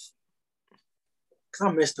 Cause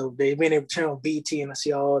I miss those days, being able to turn on BET and I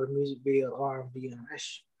see all the music video, R&B, and that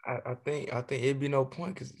shit. I think it'd be no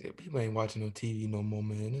point because people ain't watching no TV no more,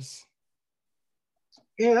 man.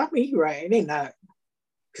 Yeah, I mean, you're right. They not,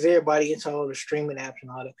 because everybody into all the streaming apps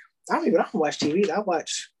and all that. I don't watch TV. I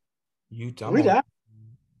watch YouTube.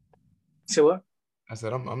 So what? I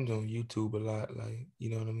said I'm doing YouTube a lot, like, you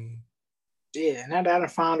know what I mean? Yeah, now that I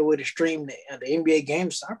found a way to stream the NBA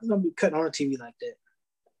games, I'm gonna be cutting on the TV like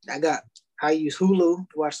that. I use Hulu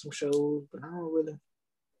to watch some shows, but I don't really.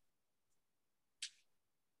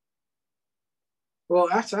 Well,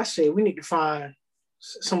 I say we need to find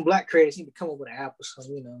some black creators need to come up with an app or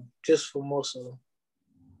something, you know, just for most of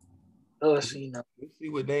us, you know. You see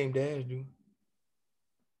what Dame Dash do?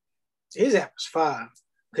 His app is fire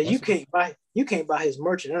because you can't buy his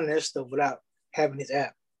merch and none of that stuff without having his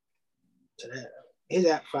app. So his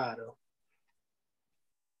app fire though.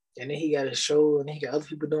 And then he got a show and he got other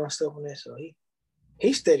people doing stuff on there, so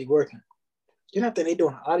he's steady working. You know, I think they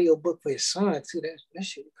doing an audio book for his son too. That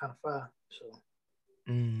shit kind of fire. So.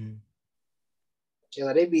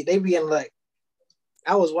 Yeah, they be in like,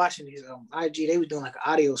 I was watching his IG. They was doing like an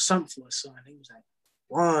audio something for his son. He was like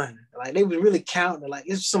 1, like they was really counting. Like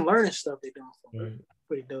it's some learning stuff they doing for him. Right.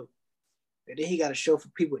 Pretty dope. And then he got a show for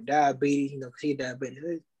people with diabetes. You know, because he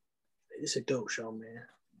diabetes. It's a dope show, man.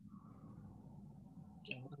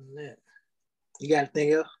 That. You got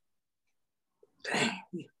anything else? Dang.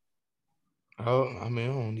 Oh, I mean,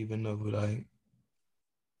 I don't even know, but like.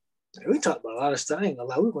 We talked about a lot of stuff. I ain't gonna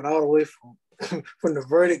lie. We went all the way from the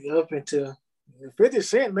verdict up into 50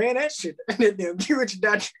 Cent, man. That shit. Damn, Get Rich or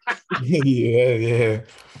Die Trying. Yeah.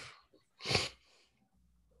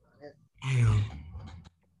 Damn.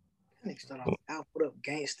 Next start off Output Up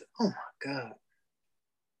Gangster. Oh my God.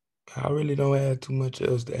 I really don't have too much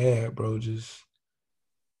else to add, bro. Just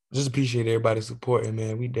appreciate everybody supporting,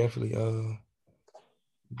 man. We definitely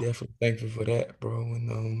thankful for that, bro.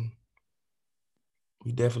 And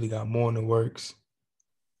we definitely got more in the works.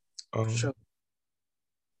 Sure.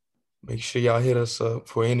 Make sure y'all hit us up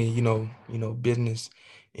for any, you know, business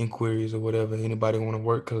inquiries or whatever. Anybody want to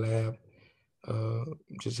work collab,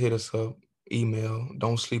 just hit us up. Email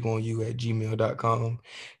don'tsleeponyou@gmail.com.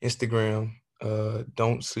 Instagram,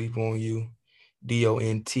 don'tsleeponyou,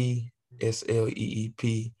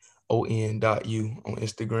 DONTSLEEPON.U on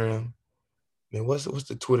Instagram. Man, what's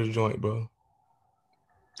the Twitter joint, bro?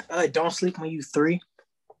 Don't Sleep on You 3.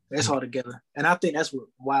 That's all together. And I think that's what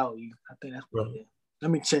Wow You. I think that's what it is.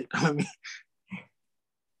 Let me check. Let me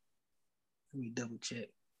double check.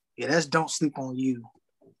 Yeah, that's Don't Sleep on You.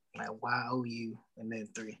 Like YOU and then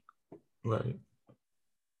 3. Right.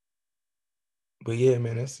 But yeah,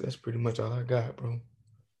 man, that's pretty much all I got, bro.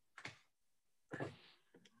 All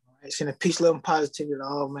right, sending peace, love, and positivity to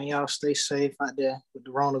all, man. Y'all stay safe out there with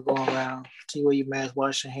the Rona going around. See where you mask,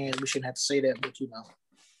 wash your hands. We shouldn't have to say that, but you know,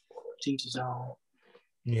 teach his own.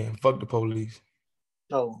 Yeah, fuck the police.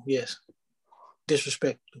 Oh, yes.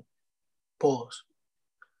 Disrespectful. Pause.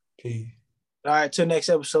 Peace. All right, till next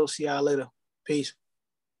episode. See y'all later. Peace.